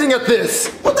 we're amazing at this.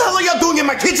 What the hell are y'all doing in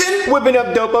my kitchen? Whipping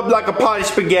up dope up like a pot of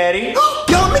spaghetti.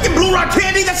 Y'all making blue rock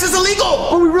candy? That's just illegal.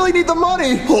 Oh, we really need the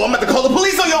money. Oh, I'm about to call the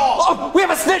police on y'all. Oh, we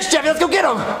have a snitch, Jeffy. Let's go get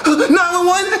him.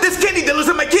 911, this candy dealer's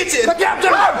in my kitchen.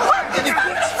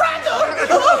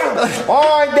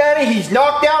 All right, Daddy, he's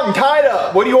knocked out and tied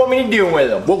up. What do you want me to do with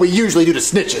him? What we usually do to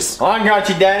snitches. I got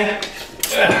you, Daddy.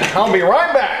 I'll be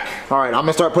right back. All right, I'm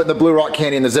gonna start putting the blue rock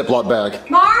candy in the Ziploc bag.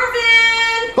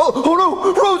 Marvin! Oh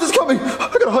no, Rose is coming. I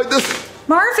gotta hide this.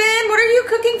 Marvin, what are you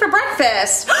cooking for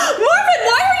breakfast? Marvin,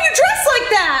 why are you dressed like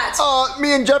that?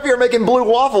 Me and Jeffy are making blue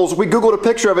waffles. We Googled a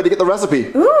picture of it to get the recipe.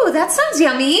 Ooh, that sounds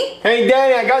yummy. Hey,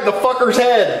 Daddy, I got the fucker's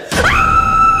head.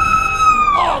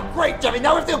 Oh, great, Jeffy.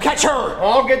 Now we have to go catch her.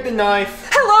 I'll get the knife.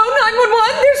 Hello,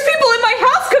 911. There's people in my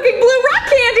house cooking blue rock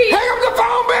candy. Hang up the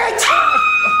phone, bitch!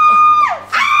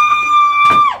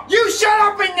 You shut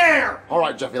up in there! All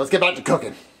right, Jeffy, let's get back to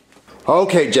cooking.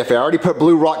 Okay, Jeffy, I already put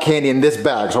blue rock candy in this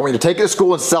bag, so I want you to take it to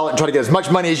school and sell it and try to get as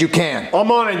much money as you can. I'm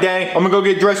on it, Daddy. I'm gonna go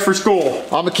get dressed for school.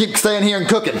 I'm gonna keep staying here and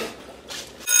cooking.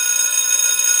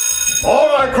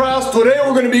 Alright, Kraus, today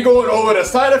we're going to be going over the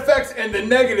side effects and the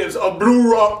negatives of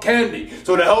blue rock candy.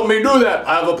 So to help me do that,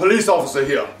 I have a police officer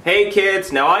here. Hey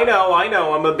kids, now I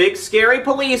know, I'm a big scary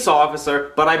police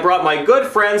officer, but I brought my good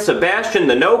friend Sebastian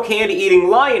the no candy eating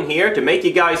lion here to make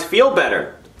you guys feel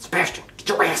better. Sebastian, get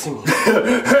You're harassing me.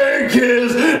 Hey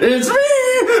kids, it's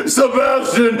me,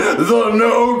 Sebastian, the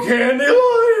no candy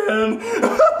lion.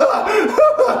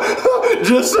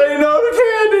 Just say no to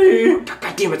candy.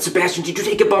 God damn it, Sebastian, did you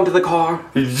take a bump to the car?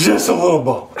 Just a little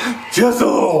bump. Just a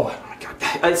little.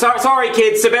 Sorry,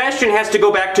 kids. Sebastian has to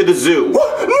go back to the zoo.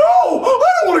 What? No!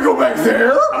 I don't want to go back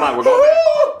there! Come on, we're going back.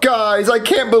 Guys, I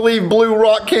can't believe blue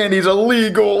rock candy's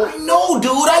illegal. No,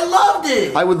 dude, I loved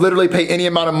it. I would literally pay any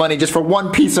amount of money just for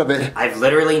one piece of it. I've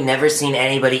literally never seen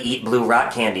anybody eat blue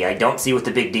rock candy. I don't see what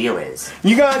the big deal is.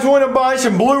 You guys want to buy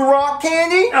some blue rock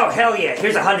candy? Oh, hell yeah.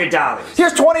 Here's $100.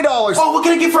 Here's $20. Oh, what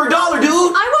can I get for $1, dude?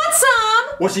 I want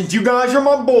some. Well, since you guys are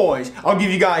my boys, I'll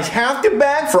give you guys half the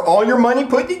bag for all your money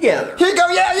put together. Here you go,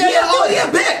 yeah. Oh,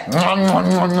 yeah, bet.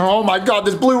 Oh my god,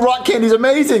 this blue rock candy's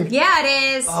amazing. Yeah,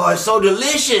 it is. Oh, it's so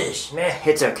delicious. Meh,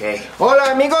 it's okay.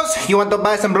 Hola, amigos. You want to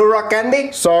buy some blue rock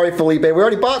candy? Sorry, Felipe, we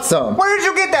already bought some. Where did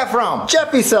you get that from?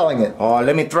 Jeffy's selling it. Oh,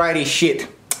 let me try this shit.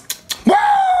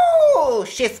 Whoa!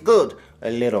 Shit's good. A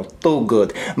little too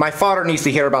good. My father needs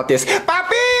to hear about this.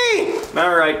 Papi!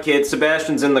 Alright, kids,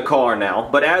 Sebastian's in the car now.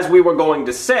 But as we were going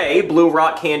to say, blue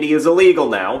rock candy is illegal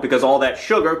now because all that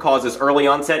sugar causes early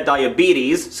onset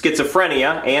diabetes,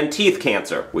 schizophrenia, and teeth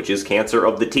cancer, which is cancer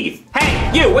of the teeth.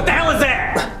 Hey, you! What the hell is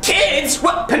that? Kids!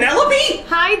 What, Penelope?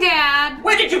 Hi, Dad.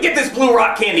 Where did you get this blue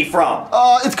rock candy from?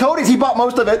 It's Cody's. He bought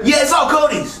most of it. Yeah, it's all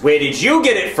Cody's. Where did you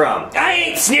get it from? I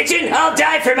ain't snitching. I'll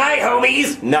die for my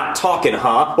homies. Not talking,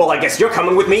 huh? Well, I guess you're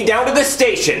coming with me down to the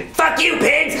station. Fuck you,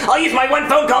 pigs. I'll use my one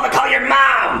phone call to call your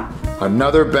mom.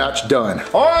 Another batch done.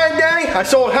 All right, Daddy. I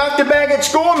sold half the bag at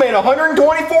school and made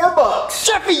 $124.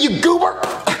 Jeffy, you goober!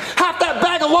 Half that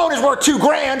bag alone is worth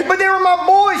 $2,000. But they were my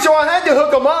boys, so I had to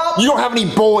hook them up. You don't have any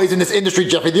boys in this industry,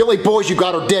 Jeffy. The only boys you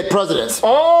got are dead presidents.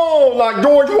 Oh, like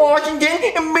George Washington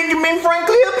and Benjamin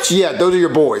Franklin? Yeah, those are your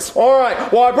boys. All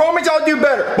right. Well, I promise I'll do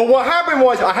better. But what happened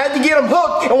was I had to get them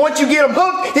hooked, and once you get them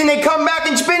hooked, then they come back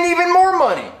and spend even more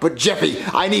money. But Jeffy,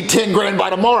 I need $10,000 by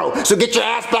tomorrow. So get your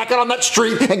ass back out on that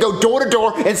street and go door to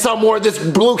door and sell more of this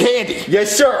blue candy.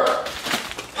 Yes, sir.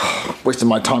 Wasting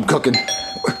my time cooking.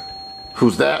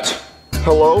 Who's that?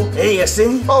 Hello? Hey,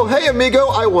 Yasin. Oh, hey, amigo.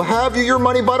 I will have you your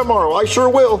money by tomorrow. I sure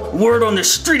will. Word on the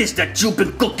street is that you've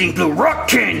been cooking blue rock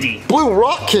candy. Blue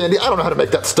rock candy? I don't know how to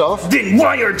make that stuff. Then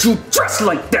why aren't you dressed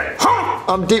like that, huh?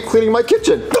 I'm deep cleaning my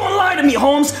kitchen. Don't lie to me,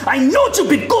 Holmes. I know you've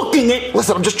been cooking it.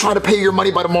 Listen, I'm just trying to pay you your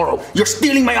money by tomorrow. You're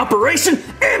stealing my operation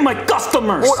and my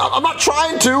customers. Well, I'm not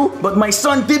trying to. But my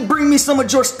son did bring me some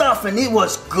of your stuff and it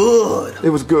was good.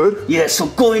 It was good? Yeah, so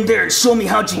go in there and show me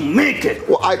how you make it.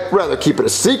 Well, I'd rather keep it a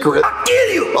secret. I'll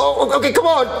kill you. Oh, okay, come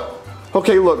on.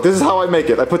 Okay, look, this is how I make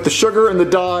it. I put the sugar in the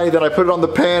dye, then I put it on the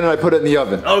pan, and I put it in the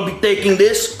oven. I'll be taking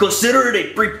this. Consider it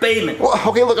a prepayment. Well,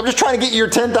 okay, look, I'm just trying to get you your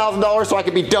 $10,000 so I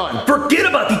can be done. Forget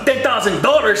about the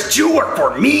 $10,000. You work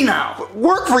for me now.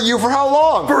 Work for you for how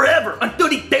long? Forever, until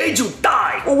the day you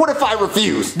die. Well, what if I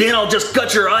refuse? Then I'll just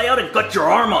cut your eye out and cut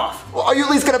your arm off. Well, are you at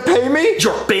least gonna pay me?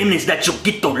 Your payment is that you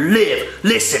get to live.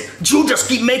 Listen, you just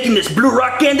keep making this blue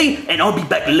rock candy, and I'll be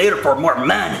back later for more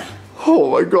money.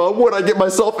 Oh my god, what'd I get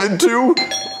myself into?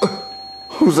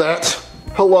 Who's that?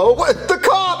 Hello? What? The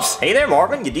cops! Hey there,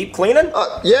 Marvin. You deep cleaning?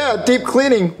 Yeah, deep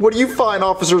cleaning. What do you fine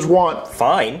officers want?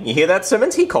 Fine. You hear that,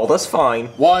 Simmons? He called us fine.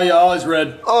 Why are your eyes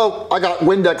red? Oh, I got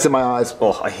Windex in my eyes.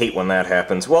 Oh, I hate when that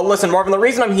happens. Well, listen, Marvin, the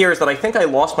reason I'm here is that I think I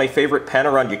lost my favorite pen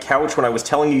around your couch when I was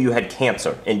telling you had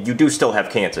cancer. And you do still have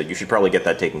cancer. You should probably get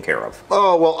that taken care of.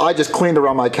 Oh, well, I just cleaned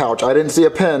around my couch. I didn't see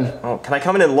a pen. Oh, can I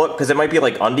come in and look? Because it might be,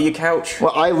 like, under your couch.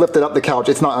 Well, I lifted up the couch.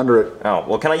 It's not under it. Oh,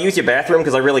 well, can I use your bathroom?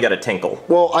 Because I really got a tinkle.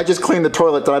 Well, I just cleaned the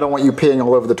toilet, and I don't want you peeing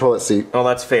all over the toilet seat. Oh,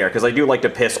 that's fair, because I do like to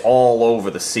piss all over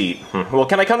the seat. Well,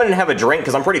 can I come in and have a drink?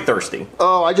 Because I'm pretty thirsty.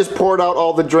 Oh, I just poured out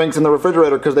all the drinks in the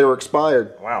refrigerator because they were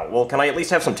expired. Wow, well, can I at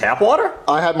least have some tap water?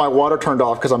 I had my water turned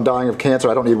off because I'm dying of cancer.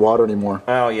 I don't need water anymore.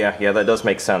 Oh, yeah, that does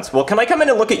make sense. Well, can I come in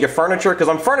and look at your furniture? Because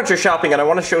I'm furniture shopping and I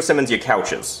want to show Simmons your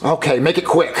couches. Okay, make it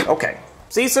quick. Okay.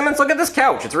 See, Simmons, look at this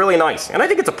couch. It's really nice. And I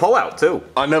think it's a pull-out, too.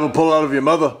 I never pull out of your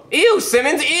mother. Ew,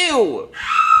 Simmons, ew!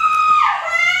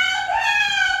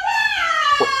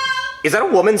 Is that a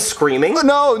woman screaming?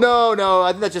 No.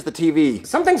 I think that's just the TV.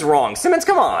 Something's wrong. Simmons,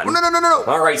 come on. No.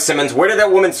 All right, Simmons, where did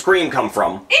that woman scream come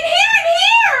from? In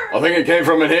here! I think it came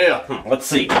from in here. Let's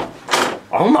see.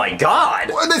 Oh my god!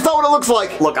 That's not what it looks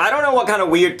like. Look, I don't know what kind of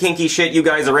weird kinky shit you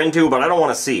guys are into, but I don't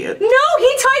want to see it. No,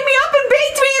 he tied me up and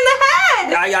banged me in the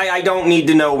head! I don't need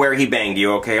to know where he banged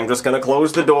you, okay? I'm just gonna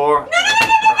close the door.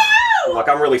 No! Look,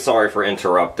 I'm really sorry for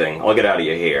interrupting. I'll get out of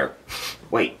your hair.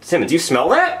 Wait, Simmons, you smell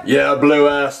that? Yeah, blue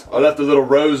ass. I left a little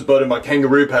rosebud in my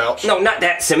kangaroo pouch. No, not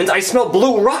that, Simmons. I smell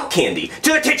blue rock candy.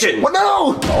 To the kitchen! What?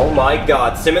 No! Oh my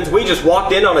god, Simmons, we just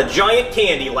walked in on a giant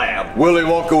candy lab. Willy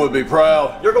Wonka would be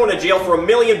proud. You're going to jail for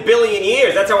 1,000,000 billion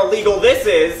years. That's how illegal this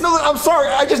is. No, I'm sorry.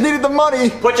 I just needed the money.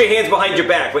 Put your hands behind your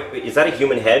back. Wait, is that a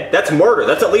human head? That's murder.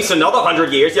 That's at least another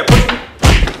 100 years. Yeah,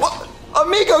 What?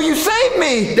 Amigo, you saved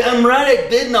me! Damn right I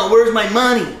did. Now where's my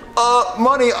money?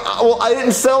 Money? Well, I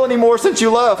didn't sell anymore since you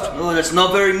left. Oh, that's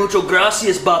not very mucho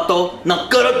gracias, Bato. Now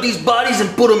cut up these bodies and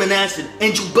put them in acid.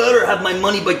 And you better have my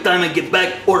money by the time I get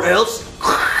back, or else...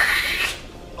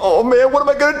 Oh man, what am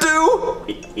I gonna do?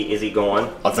 Is he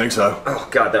gone? I think so. Oh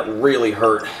god, that really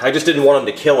hurt. I just didn't want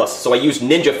him to kill us, so I used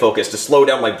ninja focus to slow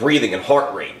down my breathing and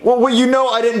heart rate. Well, you know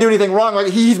I didn't do anything wrong.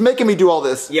 Like, he's making me do all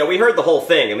this. Yeah, we heard the whole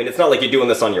thing. I mean, it's not like you're doing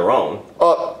this on your own.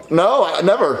 No, I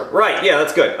never. Right, yeah,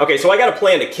 that's good. Okay, so I got a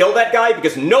plan to kill that guy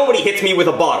because nobody hits me with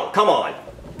a bottle. Come on.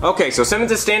 Okay, so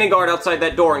Simmons is standing guard outside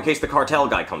that door in case the cartel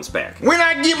guy comes back. When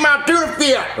I get my tuna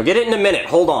fish. We'll get it in a minute.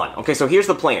 Hold on. Okay, so here's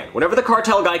the plan. Whenever the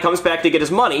cartel guy comes back to get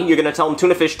his money, you're gonna tell him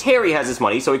Tuna Fish Terry has his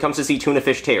money, so he comes to see Tuna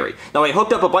Fish Terry. Now, I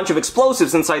hooked up a bunch of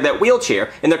explosives inside that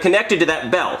wheelchair, and they're connected to that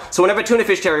bell. So whenever Tuna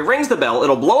Fish Terry rings the bell,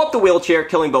 it'll blow up the wheelchair,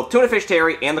 killing both Tuna Fish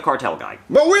Terry and the cartel guy.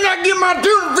 But when I get my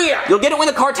tuna fish. You'll get it when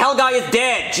the cartel guy is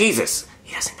dead. Jesus.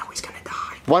 He doesn't know he's gonna die.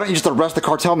 Why don't you just arrest the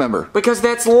cartel member? Because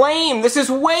that's lame. This is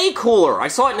way cooler. I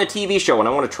saw it in a TV show and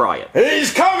I want to try it.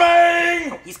 He's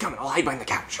coming! Oh, he's coming. I'll hide behind the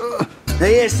couch.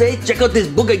 Hey, say, check out this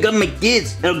book I got my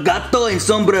kids. El Gato en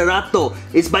Sombrerato.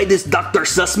 It's by this Dr.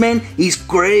 Sussman. He's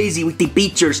crazy with the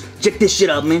pictures. Check this shit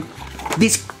out, man.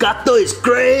 This gato is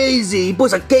crazy. He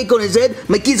puts a cake on his head.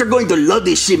 My kids are going to love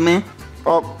this shit, man.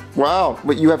 Oh, wow.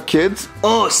 But you have kids?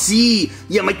 Oh, see.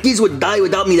 Yeah, my kids would die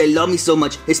without me. They love me so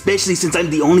much. Especially since I'm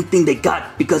the only thing they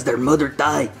got because their mother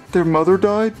died. Their mother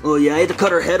died? Oh, yeah, I had to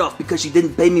cut her head off because she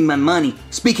didn't pay me my money.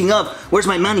 Speaking of, where's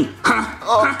my money?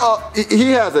 Huh?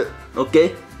 He has it.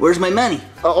 Okay, where's my money?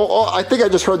 I think I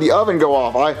just heard the oven go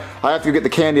off. I have to get the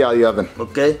candy out of the oven.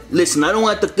 Okay, listen, I don't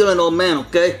want to kill an old man,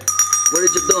 okay? What are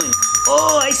you doing?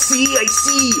 Oh, I see.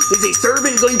 Is a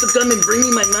servant going to come and bring me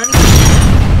my money?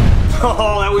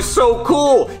 Oh, that was so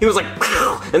cool. He was like,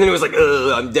 and then he was like,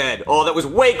 I'm dead. Oh, that was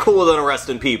way cooler than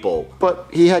arresting people. But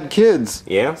he had kids.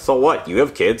 Yeah, so what? You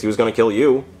have kids. He was gonna kill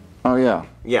you. Oh, yeah.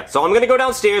 Yeah, so I'm gonna go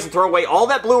downstairs and throw away all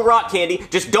that blue rock candy.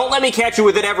 Just don't let me catch you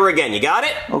with it ever again. You got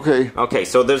it? Okay. Okay,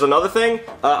 so there's another thing.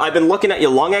 I've been looking at your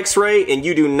lung x-ray, and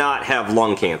you do not have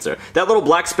lung cancer. That little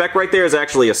black speck right there is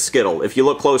actually a Skittle. If you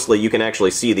look closely, you can actually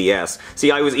see the S.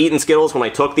 See, I was eating Skittles when I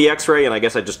took the x-ray, and I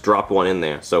guess I just dropped one in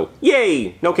there. So,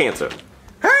 yay! No cancer.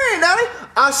 Hey, Daddy,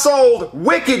 I sold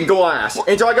Wicked Glass,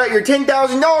 and so I got your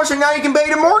 $10,000, so now you can pay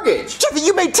the mortgage. Jeffy,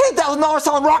 you made $10,000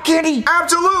 selling rock candy?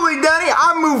 Absolutely, Daddy.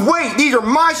 I move weight. These are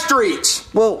my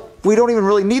streets. Well, we don't even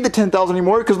really need the $10,000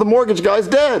 anymore because the mortgage guy's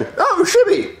dead. Oh,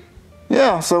 shibby.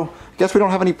 Yeah, so I guess we don't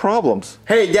have any problems.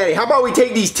 Hey, Daddy, how about we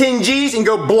take these 10 G's and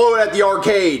go blow it at the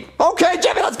arcade? Okay,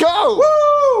 Jeffy, let's go!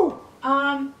 Woo!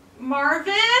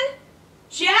 Marvin?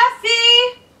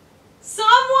 Jeffy?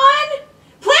 Someone?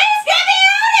 Please get me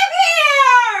out of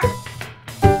here!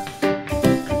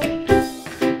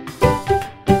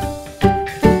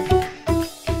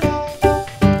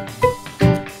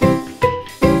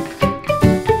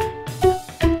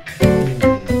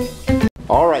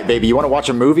 All right, baby, you want to watch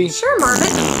a movie? Sure, Marvin.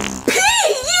 Hey,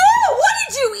 you! What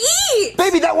did you eat?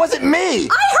 Baby, that wasn't me!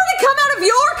 I heard it come out of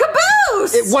your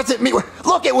caboose! It wasn't me.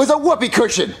 Look, it was a whoopee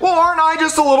cushion. Well, aren't I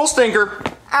just a little stinker?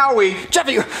 Owie.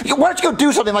 Jeffy, why don't you go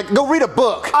do something, like go read a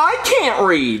book? I can't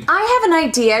read. I have an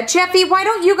idea. Jeffy, why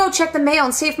don't you go check the mail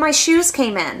and see if my shoes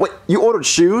came in? Wait, you ordered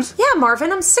shoes? Yeah, Marvin,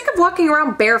 I'm sick of walking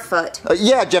around barefoot.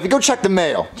 Yeah, Jeffy, go check the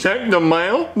mail. Check the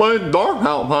mail? But it's dark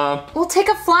out, huh? We'll take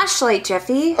a flashlight,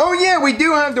 Jeffy. Oh yeah, we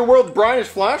do have the world's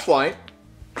brightest flashlight.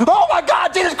 Oh my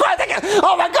God, Jesus Christ!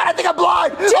 Oh my God, I think I'm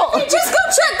blind! Jeffy, just go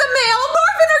check the mail!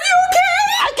 Marvin, are you okay?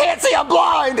 I can't see, I'm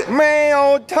blind!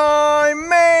 Mail time,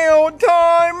 mail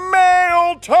time,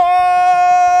 mail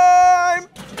time!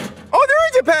 Oh, there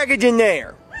is a package in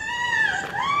there!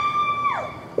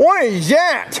 What is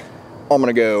that? I'm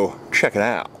gonna go check it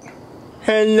out.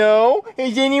 Hello?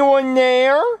 Is anyone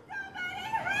there?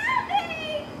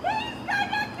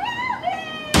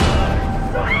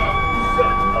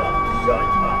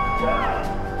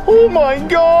 Oh my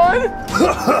God!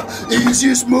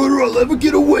 Easiest murder I'll ever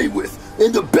get away with.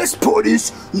 And the best part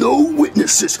is, no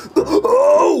witnesses.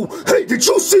 Oh! Hey, did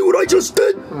you see what I just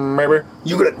did? Maybe.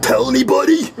 You gonna tell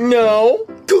anybody? No.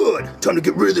 Good. Time to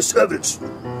get rid of this evidence.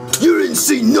 You didn't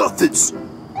see nothings.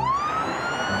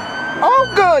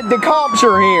 Oh good, the cops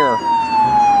are here.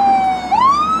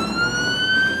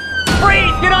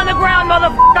 Freeze! Get on the ground,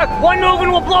 motherfucker! One move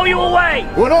and we'll blow you away!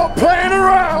 We're not playing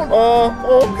around.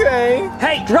 Okay.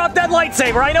 Hey, drop that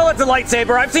lightsaber. I know it's a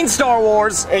lightsaber. I've seen Star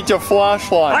Wars. It's a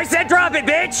flashlight. I said drop it,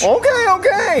 bitch!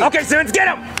 Okay. Okay, Simmons, get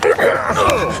him!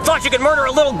 Thought you could murder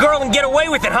a little girl and get away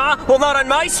with it, huh? Well, not on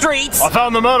my streets. I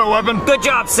found the murder weapon. Good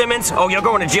job, Simmons. Oh, you're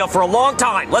going to jail for a long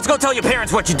time. Let's go tell your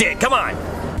parents what you did. Come on.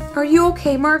 Are you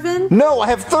okay, Marvin? No, I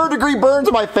have third-degree burns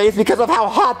on my face because of how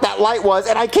hot that light was,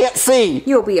 and I can't see.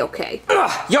 You'll be okay.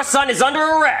 Your son is under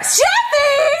arrest.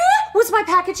 Jeffy! Was my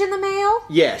package in the mail?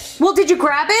 Yes. Well, did you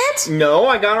grab it? No,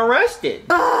 I got arrested.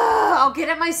 I'll get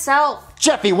it myself.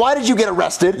 Jeffy, why did you get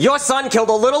arrested? Your son killed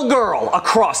a little girl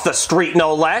across the street,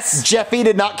 no less. Jeffy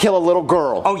did not kill a little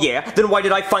girl. Oh yeah? Then why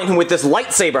did I find him with this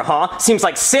lightsaber, huh? Seems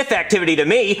like Sith activity to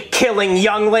me, killing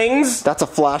younglings. That's a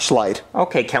flashlight.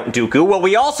 Okay, Count Dooku. Well,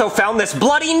 we also found this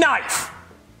bloody knife.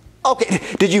 Okay,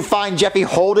 did you find Jeffy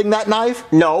holding that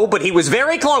knife? No, but he was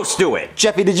very close to it.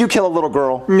 Jeffy, did you kill a little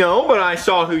girl? No, but I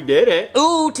saw who did it.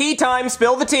 Ooh, tea time,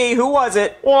 spill the tea. Who was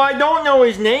it? Well, I don't know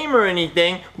his name or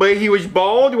anything, but he was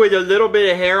bald with a little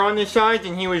bit of hair on the sides,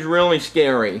 and he was really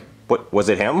scary. What, was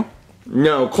it him?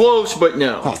 No, close, but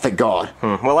no. Oh, thank God.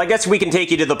 Well, I guess we can take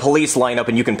you to the police lineup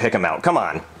and you can pick him out. Come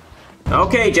on.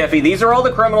 Okay, Jeffy, these are all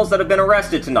the criminals that have been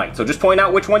arrested tonight, so just point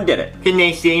out which one did it. Can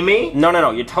they see me? No,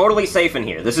 you're totally safe in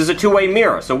here. This is a two-way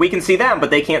mirror, so we can see them, but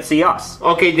they can't see us.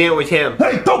 Okay, then it was him.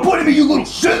 Hey, don't point at me, you little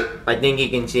shit! I think he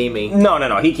can see me.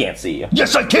 No, he can't see you.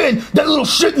 Yes, I can! That little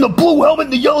shit in the blue helmet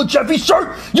and the yellow Jeffy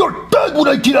shirt! You're dead when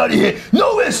I get out of here!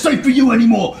 Nowhere's safe for you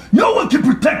anymore! No one can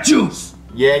protect you!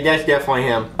 Yeah, that's definitely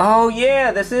him. Oh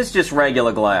yeah, this is just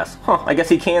regular glass. Huh, I guess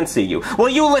he can see you. Well,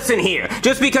 you listen here.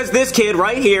 Just because this kid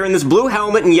right here in this blue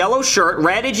helmet and yellow shirt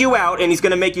ratted you out and he's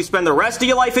gonna make you spend the rest of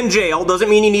your life in jail doesn't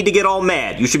mean you need to get all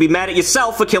mad. You should be mad at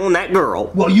yourself for killing that girl.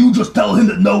 Well, you just tell him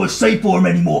that nowhere's safe for him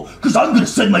anymore, cause I'm gonna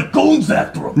send my goons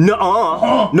after him.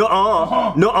 Nuh-uh.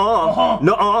 Nuh-uh. Nuh-uh.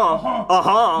 Nuh-uh.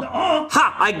 Uh-huh.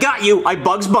 Ha! I got you. I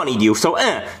Bugs Bunnied you, so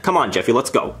come on, Jeffy, let's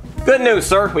go. Good news,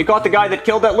 sir. We caught the guy that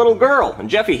killed that little girl. And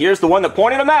Jeffy here's the one that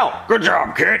pointed him out. Good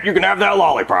job, kid. You can have that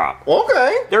lollipop.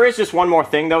 Okay. There is just one more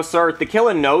thing, though, sir. The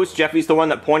killer knows Jeffy's the one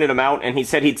that pointed him out, and he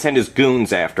said he'd send his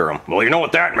goons after him. Well, you know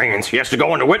what that means. He has to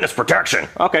go into witness protection.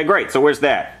 Okay, great. So where's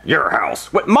that? Your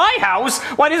house. What, my house?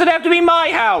 Why does it have to be my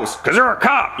house? Because you're a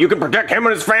cop. You can protect him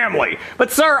and his family.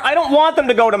 But, sir, I don't want them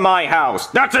to go to my house.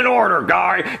 That's an order,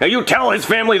 guy. Now you tell his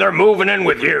family they're moving in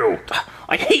with you.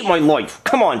 I hate my life.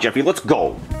 Come on, Jeffy, let's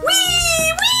go.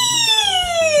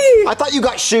 I thought you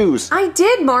got shoes. I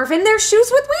did, Marvin. They're shoes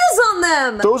with wheels on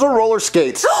them. Those are roller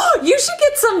skates. You should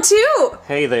get some too.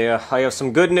 Hey there, I have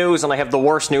some good news and I have the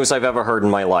worst news I've ever heard in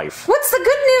my life. What's the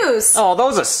good news? Oh,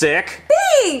 those are sick.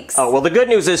 Thanks. Oh, well, the good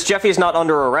news is Jeffy's not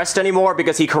under arrest anymore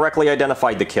because he correctly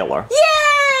identified the killer. Yay!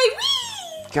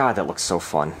 God, that looks so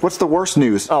fun. What's the worst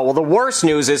news? Oh, well, the worst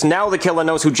news is now the killer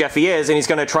knows who Jeffy is, and he's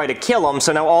gonna try to kill him,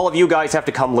 so now all of you guys have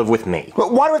to come live with me.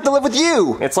 But why do we have to live with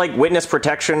you? It's like witness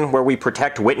protection, where we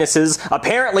protect witnesses,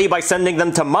 apparently by sending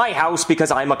them to my house because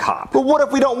I'm a cop. But what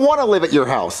if we don't want to live at your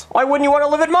house? Why wouldn't you want to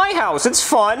live at my house? It's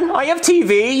fun. I have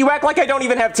TV. You act like I don't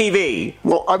even have TV.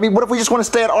 Well, I mean, what if we just want to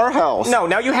stay at our house? No,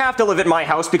 now you have to live at my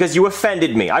house because you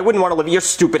offended me. I wouldn't want to live at your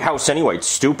stupid house anyway. It's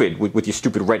stupid. With your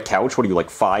stupid red couch. What are you, like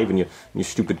 5? And your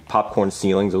stupid popcorn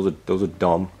ceilings. Those are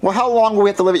dumb. Well, how long will we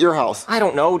have to live at your house? I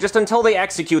don't know. Just until they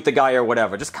execute the guy or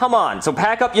whatever. Just come on. So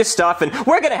pack up your stuff and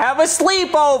we're gonna have a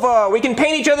sleepover. We can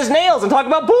paint each other's nails and talk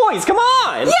about boys. Come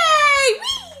on.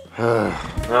 Yay!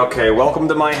 Okay, welcome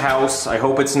to my house. I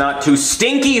hope it's not too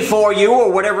stinky for you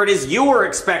or whatever it is you were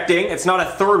expecting. It's not a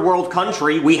third world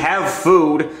country. We have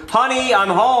food. Honey, I'm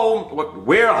home.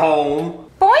 We're home.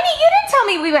 Boydie, you didn't tell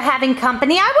me we were having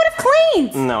company. I would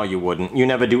have cleaned. No, you wouldn't. You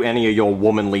never do any of your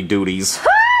womanly duties.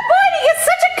 Boydie, you're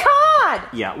such a cod!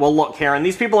 Yeah, well look, Karen,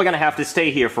 these people are gonna have to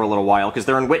stay here for a little while because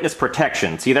they're in witness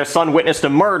protection. See, their son witnessed a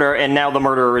murder and now the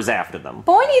murderer is after them.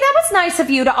 Boydie, that was nice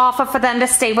of you to offer for them to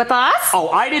stay with us. Oh,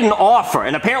 I didn't offer,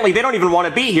 and apparently they don't even want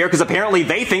to be here because apparently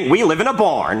they think we live in a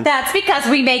barn. That's because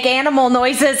we make animal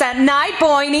noises at night,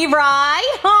 Boydie,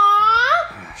 right?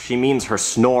 Huh? She means her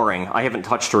snoring. I haven't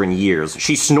touched her in years.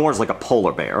 She snores like a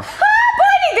polar bear.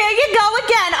 Boydie, there you go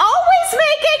again. Always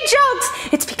making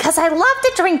jokes. It's because I love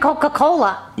to drink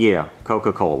Coca-Cola. Yeah,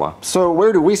 Coca-Cola. So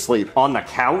where do we sleep? On the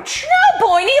couch? No,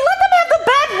 Boydie, let them have the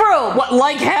bedroom. What,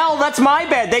 like hell? That's my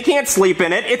bed. They can't sleep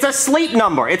in it. It's a sleep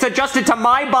number. It's adjusted to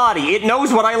my body. It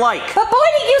knows what I like. But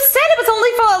Boydie, you said it was only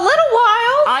for a little while.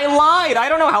 I lied. I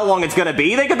don't know how long it's gonna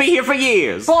be. They could be here for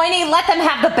years. Boydie, let them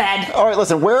have the bed. All right,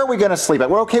 listen, where are we gonna sleep at?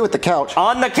 We're okay with the couch.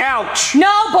 On the couch.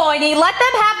 No, Boydie, let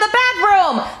them have the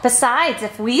bedroom. Besides,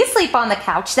 if we sleep on the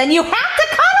couch, then you have to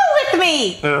cuddle with with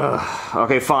me.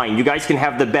 Okay, fine. You guys can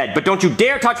have the bed, but don't you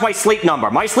dare touch my sleep number.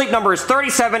 My sleep number is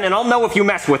 37, and I'll know if you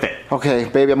mess with it. Okay,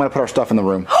 baby, I'm gonna put our stuff in the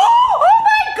room. Oh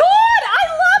my God! I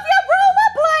love your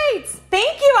rollerblades.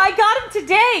 Thank you. I got them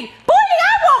today. Boydie,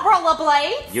 I want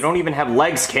rollerblades. You don't even have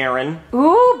legs, Karen.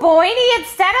 Ooh, Boydie,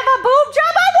 instead of a boob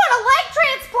job, I want a leg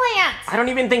transplant. I don't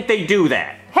even think they do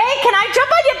that. Hey, can I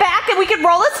jump on your back and we can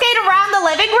roller skate around the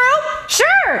living room?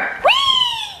 Sure. Whee!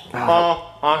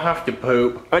 I have to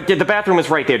poop. The bathroom is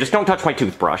right there. Just don't touch my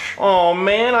toothbrush. Oh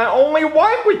man, I only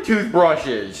wipe with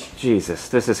toothbrushes. Jesus,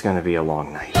 this is gonna be a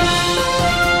long night.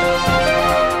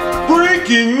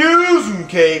 Breaking news,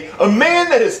 okay? A man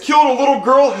that has killed a little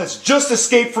girl has just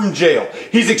escaped from jail.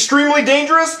 He's extremely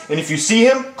dangerous, and if you see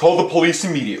him, call the police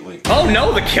immediately. Oh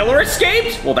no, the killer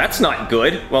escaped? Well, that's not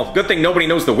good. Well, good thing nobody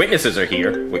knows the witnesses are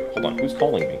here. Wait, hold on, who's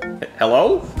calling me?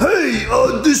 Hello? Hey,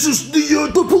 this is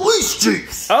the police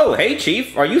chief. Oh, hey,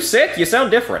 Chief. Are you sick? You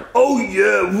sound different. Oh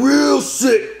yeah, real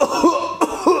sick.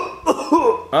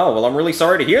 Oh, well, I'm really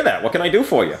sorry to hear that. What can I do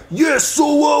for you? Yeah,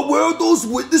 so, where are those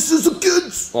witnesses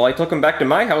again? Well, I took them back to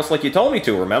my house like you told me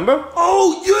to, remember?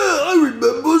 Oh, yeah, I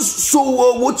remember. So,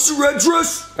 what's your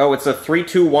address? Oh, it's a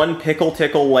 321 Pickle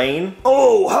Tickle Lane.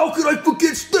 Oh, how could I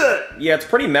forget that? Yeah, it's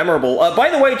pretty memorable. By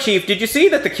the way, Chief, did you see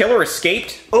that the killer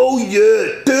escaped? Oh,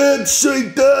 yeah, damn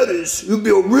shame that is. It'd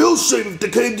be a real shame if they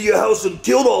came to your house and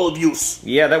killed all of you.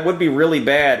 Yeah, that would be really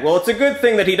bad. Well, it's a good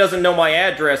thing that he doesn't know my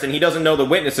address and he doesn't know the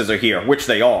witnesses are here, which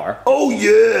they are. Oh,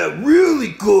 yeah, really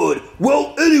good.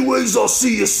 Well, anyways, I'll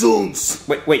see you soon.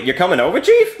 Wait, you're coming over,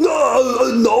 Chief?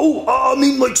 No, I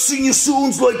mean, like, see you soon,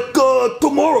 like,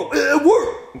 tomorrow, at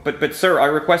work. But sir, I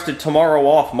requested tomorrow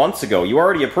off months ago. You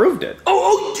already approved it.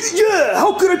 Oh, yeah,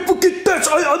 how could I forget that?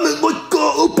 I meant, like,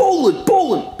 bowling.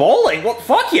 Bowling? Well,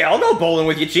 fuck yeah, I'll go bowling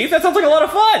with you, Chief. That sounds like a lot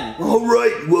of fun. All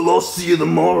right, well, I'll see you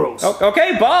tomorrow.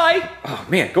 Okay, bye. Oh,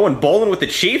 man, going bowling with the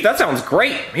Chief? That sounds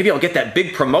great. Maybe I'll get that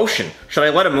big promotion. Should I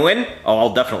let him win? Oh,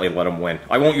 I'll definitely let him win.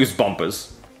 I won't use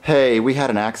bumpers. Hey, we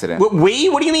had an accident. We?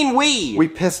 What do you mean we? We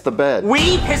pissed the bed.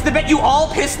 We pissed the bed? You all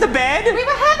pissed the bed? We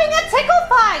were having a tickle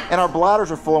fight. And our bladders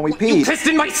were full and we peed. You pissed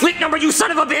in my sleep number, you son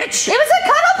of a bitch! It was a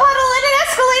cuddle puddle and it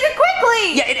escalated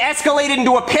quickly. Yeah, it escalated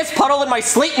into a piss puddle in my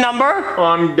sleep number.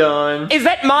 I'm done. Is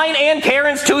that mine and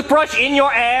Karen's toothbrush in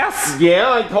your ass?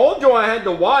 Yeah, I told you I had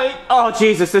to wipe. Oh,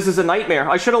 Jesus, this is a nightmare.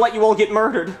 I should have let you all get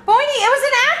murdered. Boydie, it was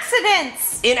an accident.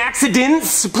 In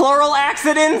accidents? Plural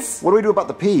accidents? What do we do about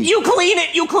the pee? You clean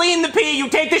it! You clean the pee! You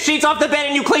take the sheets off the bed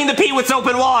and you clean the pee with soap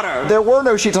and water! There were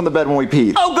no sheets on the bed when we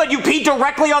peed. Oh good, you peed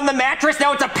directly on the mattress?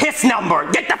 Now it's a piss number!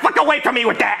 Get the fuck away from me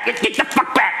with that! Get the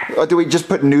fuck back! Do we just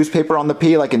put newspaper on the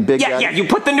pee like in Big Daddy? Yeah, you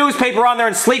put the newspaper on there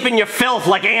and sleep in your filth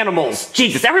like animals!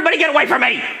 Jesus, everybody get away from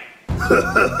me!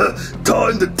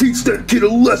 Time to teach that kid a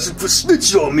lesson for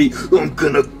snitching on me. I'm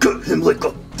gonna gut him like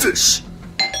a fish.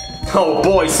 Oh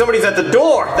boy, somebody's at the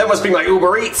door! That must be my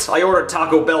Uber Eats. I ordered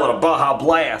Taco Bell and a Baja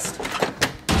Blast.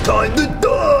 Time to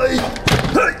die!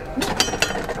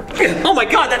 Hey! Oh my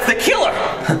god, that's the killer!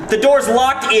 The door's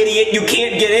locked, idiot. You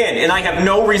can't get in, and I have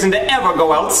no reason to ever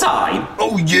go outside.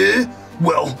 Oh yeah?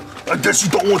 Well, I guess you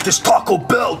don't want this Taco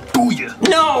Bell, do you?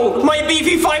 No! My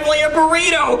beefy 5-layer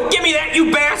burrito! Give me that,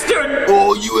 you bastard!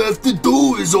 All you have to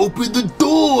do is open the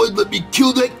door and let me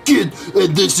kill that kid,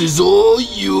 and this is all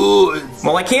yours.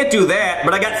 Well, I can't do that,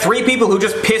 but I got 3 people who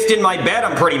just pissed in my bed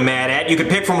I'm pretty mad at. You could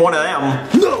pick from one of them.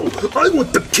 No! I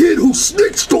want the kid who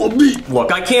snitched on me!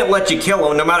 Look, I can't let you kill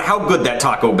him no matter how good that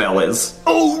Taco Bell is.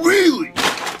 Oh, really?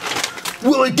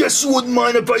 Well, I guess you wouldn't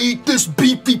mind if I eat this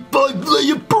beefy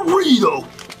 5-layer burrito.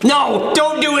 No!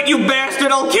 Don't do it, you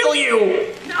bastard! I'll kill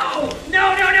you! No!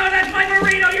 No, that's my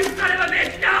burrito, you son of a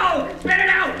bitch! No! Spit it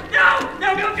out! No,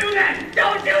 don't do that!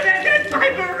 Don't do that! That's my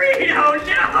burrito!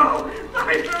 No!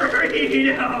 My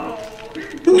burrito!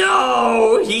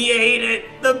 No! He ate it!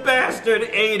 The bastard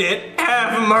ate it!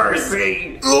 Have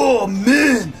mercy! Oh,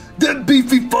 man! That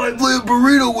beefy 5-layer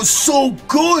burrito was so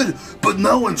good, but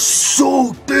now I'm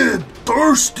so damn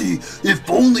thirsty. If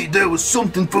only there was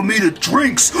something for me to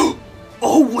drink.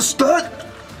 Oh, what's that?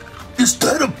 Is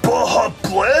that a Baja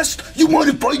Blast? You mind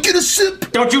if I get a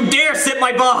sip? Don't you dare sip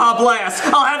my Baja Blast!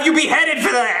 I'll have you beheaded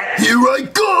for that! Here I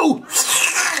go!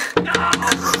 No,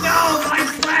 my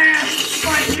blast!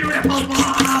 My beautiful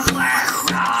Baja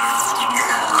Blast! No!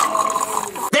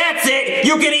 That's it!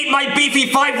 You can eat my beefy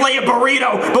 5-layer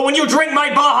burrito, but when you drink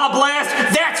my Baja Blast,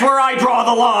 that's where I draw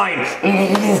the line!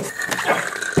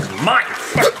 Mine!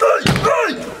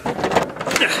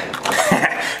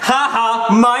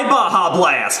 Haha, my Baja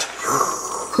Blast!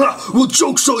 Well,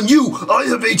 joke's on you! I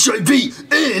have HIV,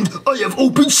 and I have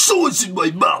open sores in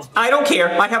my mouth! I don't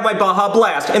care. I have my Baja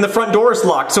Blast, and the front door is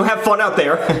locked, so have fun out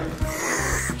there.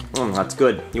 That's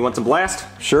good. You want some blast?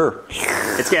 Sure.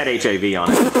 It's got HIV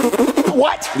on it.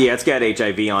 What? Yeah, it's got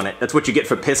HIV on it. That's what you get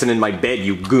for pissing in my bed,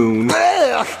 you goon.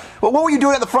 Ugh. Well, what were you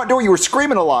doing at the front door? You were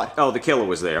screaming a lot. Oh, the killer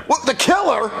was there. What, the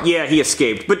killer? Yeah, he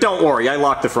escaped. But don't worry, I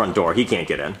locked the front door. He can't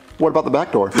get in. What about the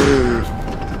back door?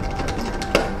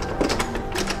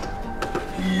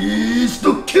 He's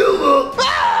the killer.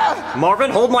 Ah!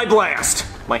 Marvin, hold my blast.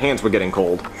 My hands were getting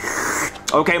cold.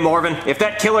 Okay, Marvin, if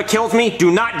that killer kills me,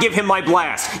 do not give him my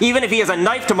blast. Even if he has a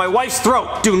knife to my wife's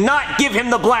throat, do not give him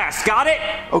the blast. Got it?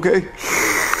 Okay.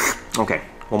 Okay,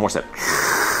 one more sip.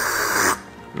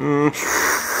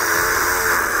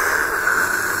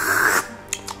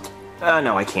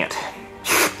 No, I can't.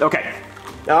 Okay.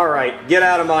 Alright, get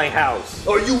out of my house.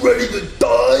 Are you ready to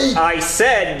die? I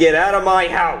said get out of my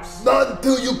house. Not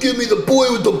until you give me the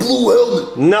boy with the blue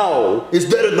helmet. No. Is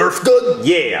that a Nerf gun?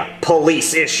 Yeah,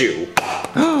 police issue.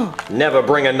 Never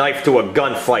bring a knife to a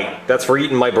gunfight. That's for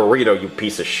eating my burrito, you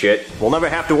piece of shit. We'll never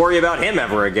have to worry about him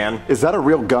ever again. Is that a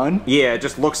real gun? Yeah, it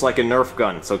just looks like a Nerf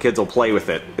gun, so kids will play with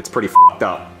it. It's pretty f***ed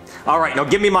up. Alright, now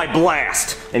give me my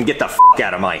blast and get the f***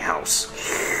 out of my house.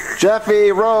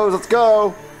 Jeffy, Rose, let's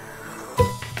go.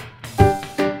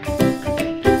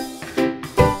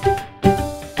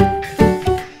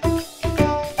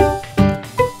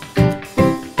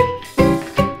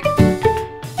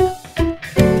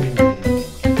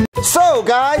 So,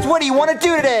 guys, what do you want to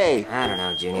do today? I don't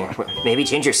know, Junior. Maybe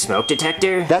change your smoke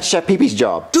detector? That's Chef Pee-Pee's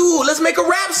job. Dude, let's make a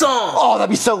rap song. Oh, that'd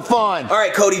be so fun. All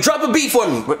right, Cody, drop a beat for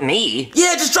me. What, me?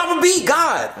 Yeah, just drop a beat,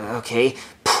 God. Okay.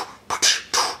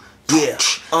 Yeah,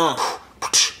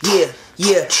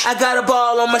 yeah. I got a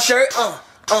ball on my shirt,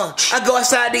 I go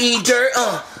outside to eat dirt,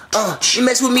 you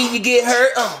mess with me, you get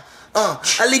hurt,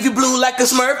 I leave you blue like a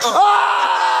Smurf,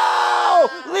 Oh!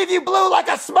 Leave you blue like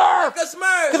a Smurf! Like a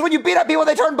Smurf! Because when you beat up people,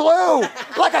 they turn blue!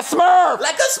 Like a Smurf!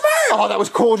 Like a Smurf! Oh, that was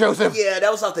cool, Joseph. Yeah,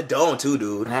 that was off the dome too,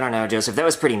 dude. I don't know, Joseph. That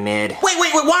was pretty mid. Wait,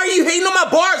 why are you hating on my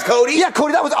bars, Cody? Yeah,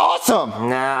 Cody, that was awesome!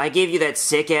 Nah, I gave you that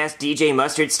sick-ass DJ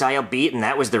Mustard style beat, and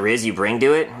that was the riz you bring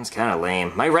to it? It's kinda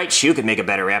lame. My right shoe could make a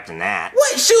better rap than that.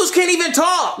 What? Shoes can't even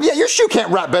talk! Yeah, your shoe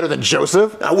can't rap better than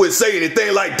Joseph. I wouldn't say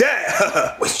anything like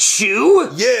that. Shoe?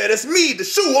 Yeah, that's me, the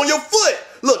shoe on your foot.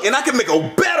 Look, and I can make a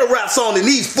better rap song than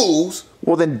these fools.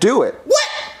 Well, then do it. What?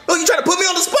 Oh, you trying to put me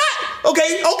on the spot?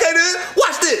 Okay then.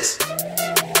 Watch this.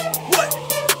 What?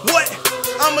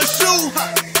 I'm a shoe.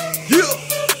 Yeah.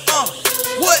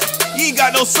 What? You ain't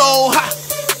got no soul.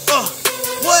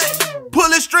 What?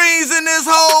 Pulling strings in this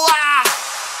hole.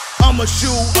 I'm a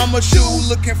shoe,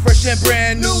 looking fresh and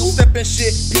brand new. Steppin'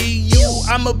 shit, PU.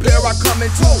 I'm a pair, I come in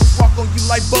two. Walk on you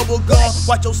like bubble gum.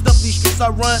 Watch your stuff, these streets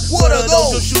I run. What are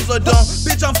those? Your shoes are dumb.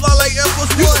 Bitch, I'm fly like Air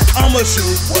Force One. I'm a shoe.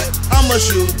 What? I'm a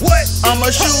shoe. What? I'm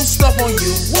a shoe. Stuff on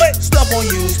you. What? Stuff on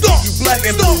you. Stomp. You black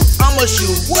and blue. I'm a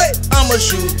shoe. What? I'm a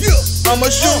shoe. Yeah. I'm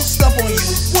a shoe. Stuff on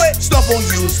you. What? Stuff on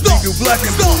you. Stomp. You black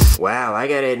and blue. Wow, I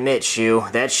gotta admit, Shoe,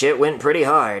 that shit went pretty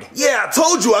hard. Yeah, I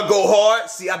told you I go hard.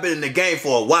 See, I've been in the game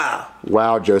for a while.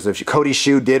 Wow, Joseph, Cody's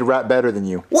shoe did rap better than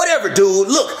you. Whatever, dude.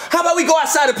 Look, how about we go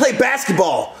outside and play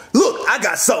basketball? Look, I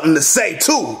got something to say,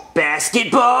 too.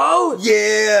 Basketball?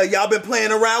 Yeah, y'all been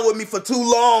playing around with me for too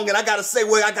long, and I gotta say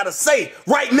what I gotta say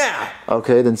right now.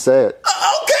 Okay, then say it.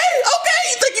 Okay.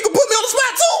 You think you can put me on the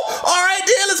spot, too? All right,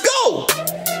 then, let's go.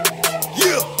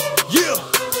 Yeah.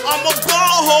 I'm a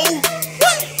ball hoe.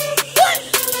 What?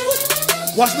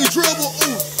 Watch me dribble,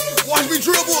 ooh. Watch me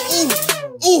dribble, ooh.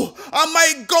 Ooh, I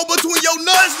might go between your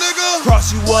nuts, nigga. Cross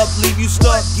you up, leave you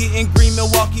stuck. Getting green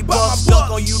Milwaukee Bucks.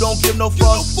 Stuck on you, don't give no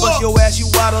fucks. Bust your ass, you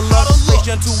out of luck.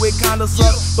 Station to it kinda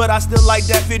sucks. But I still like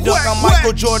that fit duck. I'm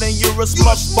Michael Jordan, you're a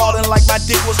smuck. Ballin' like my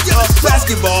dick was tough.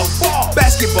 Basketball.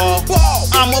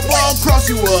 I'm a ball, cross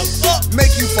you up.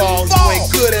 Make you fall, you ain't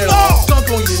good at all. Dunk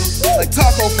on you, like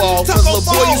taco fall. Cause little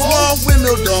boy, you small,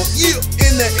 windmill dunk.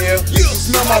 In the air, you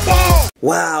smell my ball.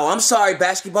 Wow, I'm sorry,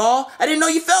 basketball. I didn't know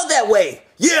you felt that way.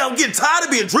 Yeah, I'm getting tired of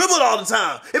being dribbled all the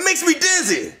time. It makes me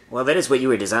dizzy. Well, that is what you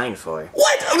were designed for.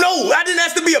 What? No, I didn't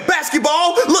ask to be a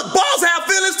basketball. Look, balls have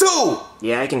feelings too.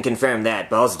 Yeah, I can confirm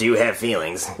that. Balls do have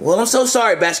feelings. Well, I'm so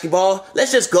sorry, basketball.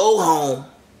 Let's just go home.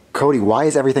 Cody, why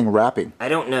is everything rapping? I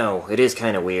don't know. It is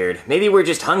kind of weird. Maybe we're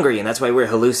just hungry and that's why we're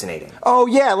hallucinating. Oh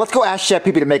yeah, let's go ask Chef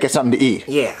Pee-Pee to make us something to eat.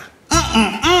 Yeah.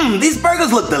 These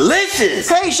burgers look delicious.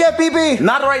 Hey, Chef BB.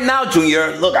 Not right now,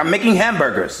 Junior. Look, I'm making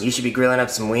hamburgers. You should be grilling up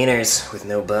some wieners with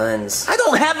no buns. I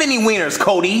don't have any wieners,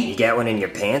 Cody. You got one in your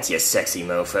pants, you sexy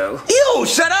mofo. Ew,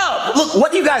 shut up. Look,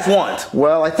 what do you guys want?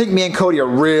 Well, I think me and Cody are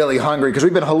really hungry because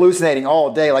we've been hallucinating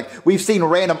all day. Like, we've seen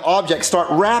random objects start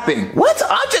rapping. What?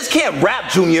 Objects can't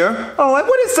rap, Junior. Oh, I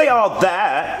wouldn't say all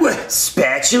that. What,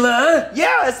 spatula?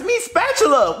 Yeah, it's me,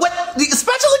 Spatula. What?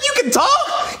 Spatula, you can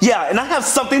talk? Yeah, and I have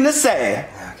something to say.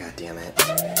 Oh, God damn it.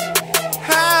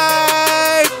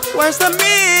 Hey, where's the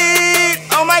meat?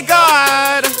 Oh my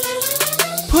God.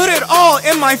 Put it all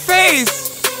in my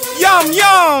face. Yum,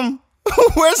 yum.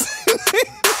 Where's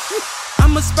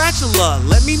I'm a spatula,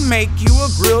 let me make you a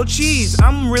grilled cheese.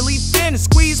 I'm really thin,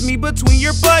 squeeze me between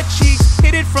your butt cheeks.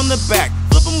 Hit it from the back,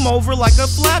 flip them over like a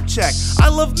flapjack. I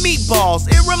love meatballs,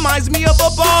 it reminds me of a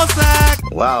ball sack.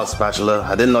 Wow, Spatula,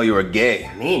 I didn't know you were gay.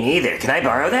 Me neither. Can I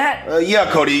borrow that?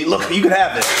 Yeah, Cody, look, you can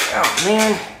have it. Oh,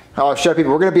 man. Oh, Chef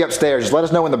people, we're gonna be upstairs. Just let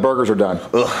us know when the burgers are done.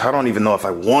 Ugh, I don't even know if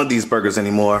I want these burgers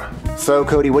anymore. So,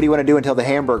 Cody, what do you want to do until the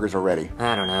hamburgers are ready?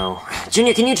 I don't know.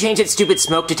 Junior, can you change that stupid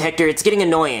smoke detector? It's getting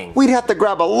annoying. We'd have to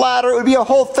grab a ladder. It would be a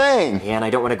whole thing. Yeah, and I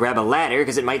don't want to grab a ladder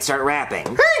because it might start rapping.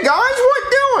 Hey guys,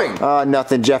 what doing?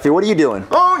 Nothing, Jeffy. What are you doing?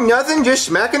 Oh, nothing. Just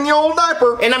smacking the old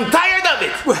diaper. And I'm tired of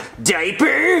it.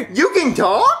 Diaper? You can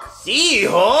talk? See,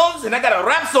 Holmes, and I got a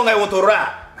rap song I want to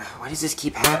rap. Why does this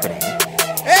keep happening?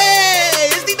 Hey,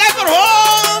 it's the diaper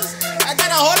Holmes. I got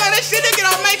a whole lot of shit that can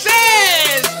all make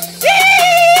sense.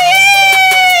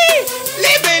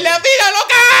 Live la vida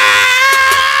loca.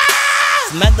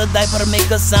 Smack the diaper, make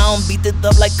a sound, beat it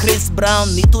up like Chris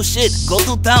Brown. Need to shit, go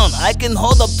to town. I can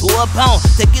hold up to a pound.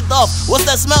 Take it off, what's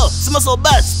that smell? Smells so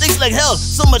bad, stinks like hell.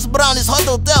 So much brown, it's hard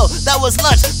to tell. That was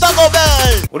lunch, Taco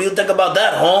Bell. What do you think about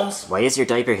that, Holmes? Why is your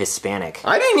diaper Hispanic?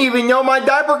 I didn't even know my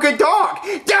diaper could talk.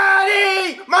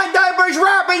 Daddy, my diaper's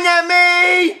rapping at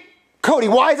me. Cody,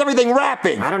 why is everything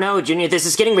rapping? I don't know, Junior. This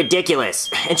is getting ridiculous.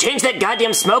 And change that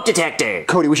goddamn smoke detector.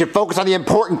 Cody, we should focus on the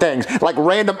important things, like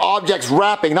random objects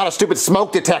rapping, not a stupid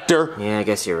smoke detector. Yeah, I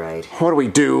guess you're right. What do we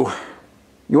do?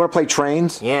 You want to play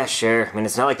trains? Yeah, sure. I mean,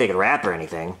 it's not like they could rap or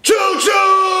anything. Choo-choo!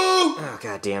 Oh,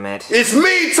 God damn it. It's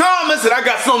me, Thomas, and I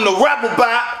got something to rap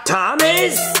about.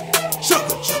 Thomas?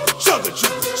 Chugga, chugga, chugga,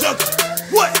 chugga,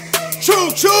 chugga. What?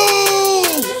 Choo-choo!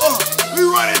 We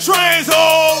running trains,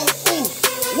 oh!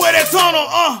 Where that tunnel,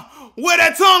 where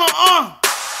that tunnel,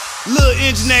 Little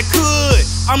engine that could,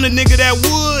 I'm the nigga that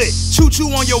would.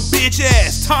 Choo-choo on your bitch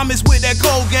ass, Thomas with that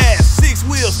cold gas. 6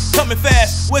 wheels, coming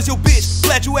fast, where's your bitch?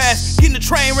 Flat your ass, getting the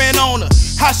train ran on her.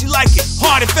 How she like it,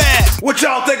 hard and fast. What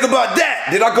y'all think about that?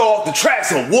 Did I go off the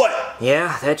tracks or what?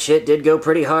 Yeah, that shit did go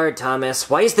pretty hard, Thomas.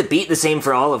 Why is the beat the same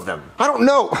for all of them? I don't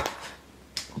know.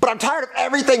 But I'm tired of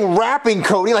everything rapping,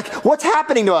 Cody. Like, what's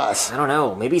happening to us? I don't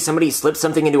know. Maybe somebody slipped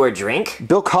something into our drink?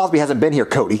 Bill Cosby hasn't been here,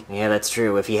 Cody. Yeah, that's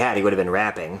true. If he had, he would have been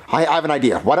rapping. I have an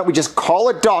idea. Why don't we just call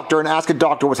a doctor and ask a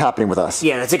doctor what's happening with us?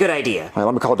 Yeah, that's a good idea. All right,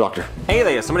 let me call a doctor. Hey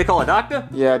there, somebody call a doctor?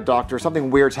 Yeah, doctor.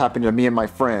 Something weird's happening to me and my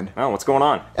friend. Oh, what's going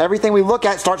on? Everything we look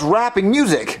at starts rapping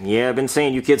music. Yeah, I've been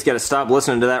saying you kids gotta stop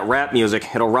listening to that rap music.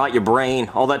 It'll rot your brain.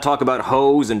 All that talk about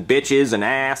hoes and bitches and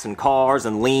ass and cars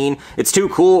and lean. It's too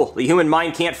cool. The human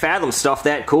mind can't fathom stuff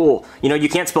that cool. You know, you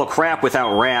can't spell crap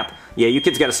without rap. Yeah, you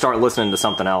kids gotta start listening to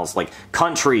something else, like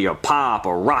country or pop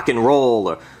or rock and roll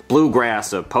or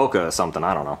bluegrass or polka or something,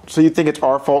 I don't know. So you think it's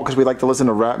our fault because we like to listen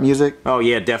to rap music? Oh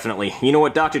yeah, definitely. You know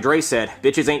what Dr. Dre said?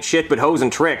 Bitches ain't shit but hoes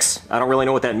and tricks. I don't really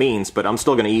know what that means, but I'm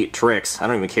still gonna eat tricks. I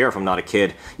don't even care if I'm not a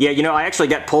kid. Yeah, you know, I actually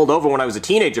got pulled over when I was a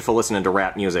teenager for listening to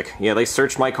rap music. Yeah, they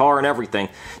searched my car and everything.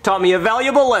 Taught me a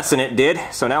valuable lesson, it did.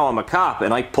 So now I'm a cop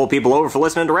and I pull people over for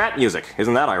listening to rap music.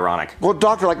 Isn't that ironic? Well,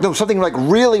 doctor, like, no, something like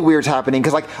really weird's happening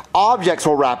because like objects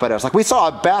will rap at us. Like we saw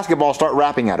a basketball start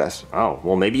rapping at us. Oh,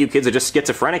 well maybe you kids are just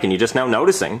schizophrenic and you're just now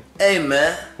noticing. Hey,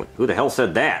 man. Who the hell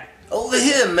said that? Over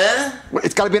here, man.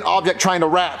 It's gotta be an object trying to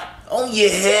rap. On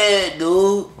your head,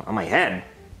 dude. On my head?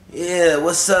 Yeah,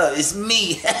 what's up? It's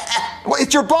me. Well,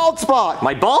 it's your bald spot.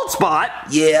 My bald spot?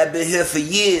 Yeah, I've been here for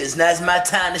years. Now it's my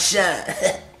time to shine.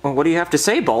 Well, what do you have to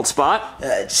say, bald spot?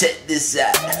 Check this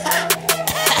out.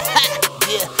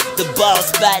 Yeah, the bald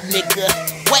spot, nigga.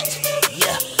 What?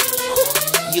 Yeah.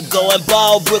 You going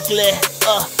bald, Brooklyn?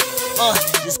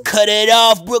 Just cut it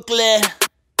off, Brooklyn.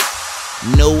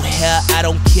 No hair, I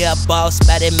don't care. Bald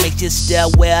spot, it makes you stare.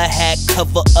 Wear a hat,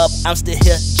 cover up. I'm still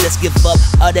here, just give up.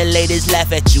 All the ladies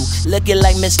laugh at you, looking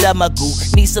like Mr.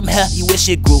 Magoo. Need some hair, you wish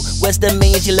it grew. Where's the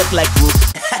millions, you look like Groot.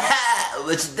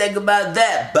 What you think about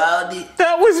that, Baldy?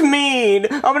 That was mean.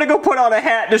 I'm gonna go put on a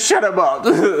hat to shut him up.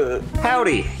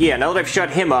 Howdy. Yeah, now that I've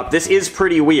shut him up, this is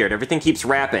pretty weird. Everything keeps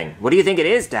rapping. What do you think it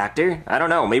is, Doctor? I don't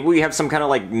know. Maybe we have some kind of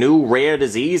like new rare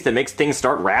disease that makes things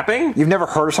start rapping? You've never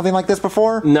heard of something like this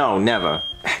before? No, never.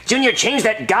 Junior, change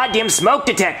that goddamn smoke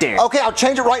detector. Okay, I'll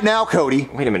change it right now, Cody.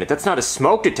 Wait a minute, that's not a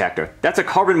smoke detector. That's a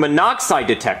carbon monoxide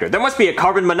detector. There must be a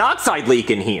carbon monoxide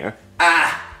leak in here.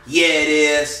 Ah, yeah it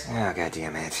is. Oh, God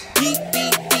damn it. Beep,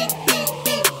 beep, beep, beep,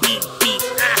 beep, beep, beep.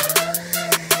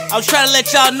 Ah. I was trying to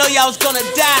let y'all know y'all was gonna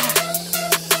die.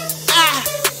 Ah.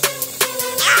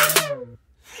 Ah.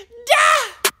 Die.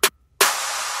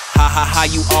 Ha ha ha,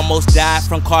 you almost died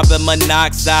from carbon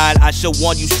monoxide. I should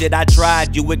warn you, shit, I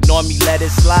tried. You ignore me, let it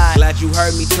slide. Glad you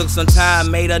heard me, took some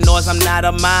time. Made a noise, I'm not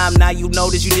a mime. Now you know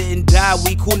that you didn't die.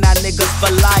 We cool, not niggas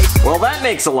for life. Well, that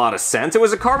makes a lot of sense. It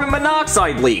was a carbon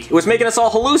monoxide leak. It was making us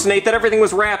all hallucinate that everything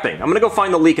was rapping. I'm gonna go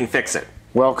find the leak and fix it.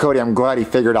 Well, Cody, I'm glad he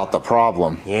figured out the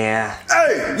problem. Yeah.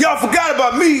 Hey, y'all forgot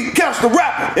about me, Catch the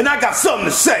Rapper, and I got something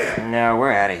to say. No,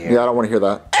 we're out of here. Yeah, I don't want to hear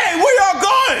that. Hey, where y'all going?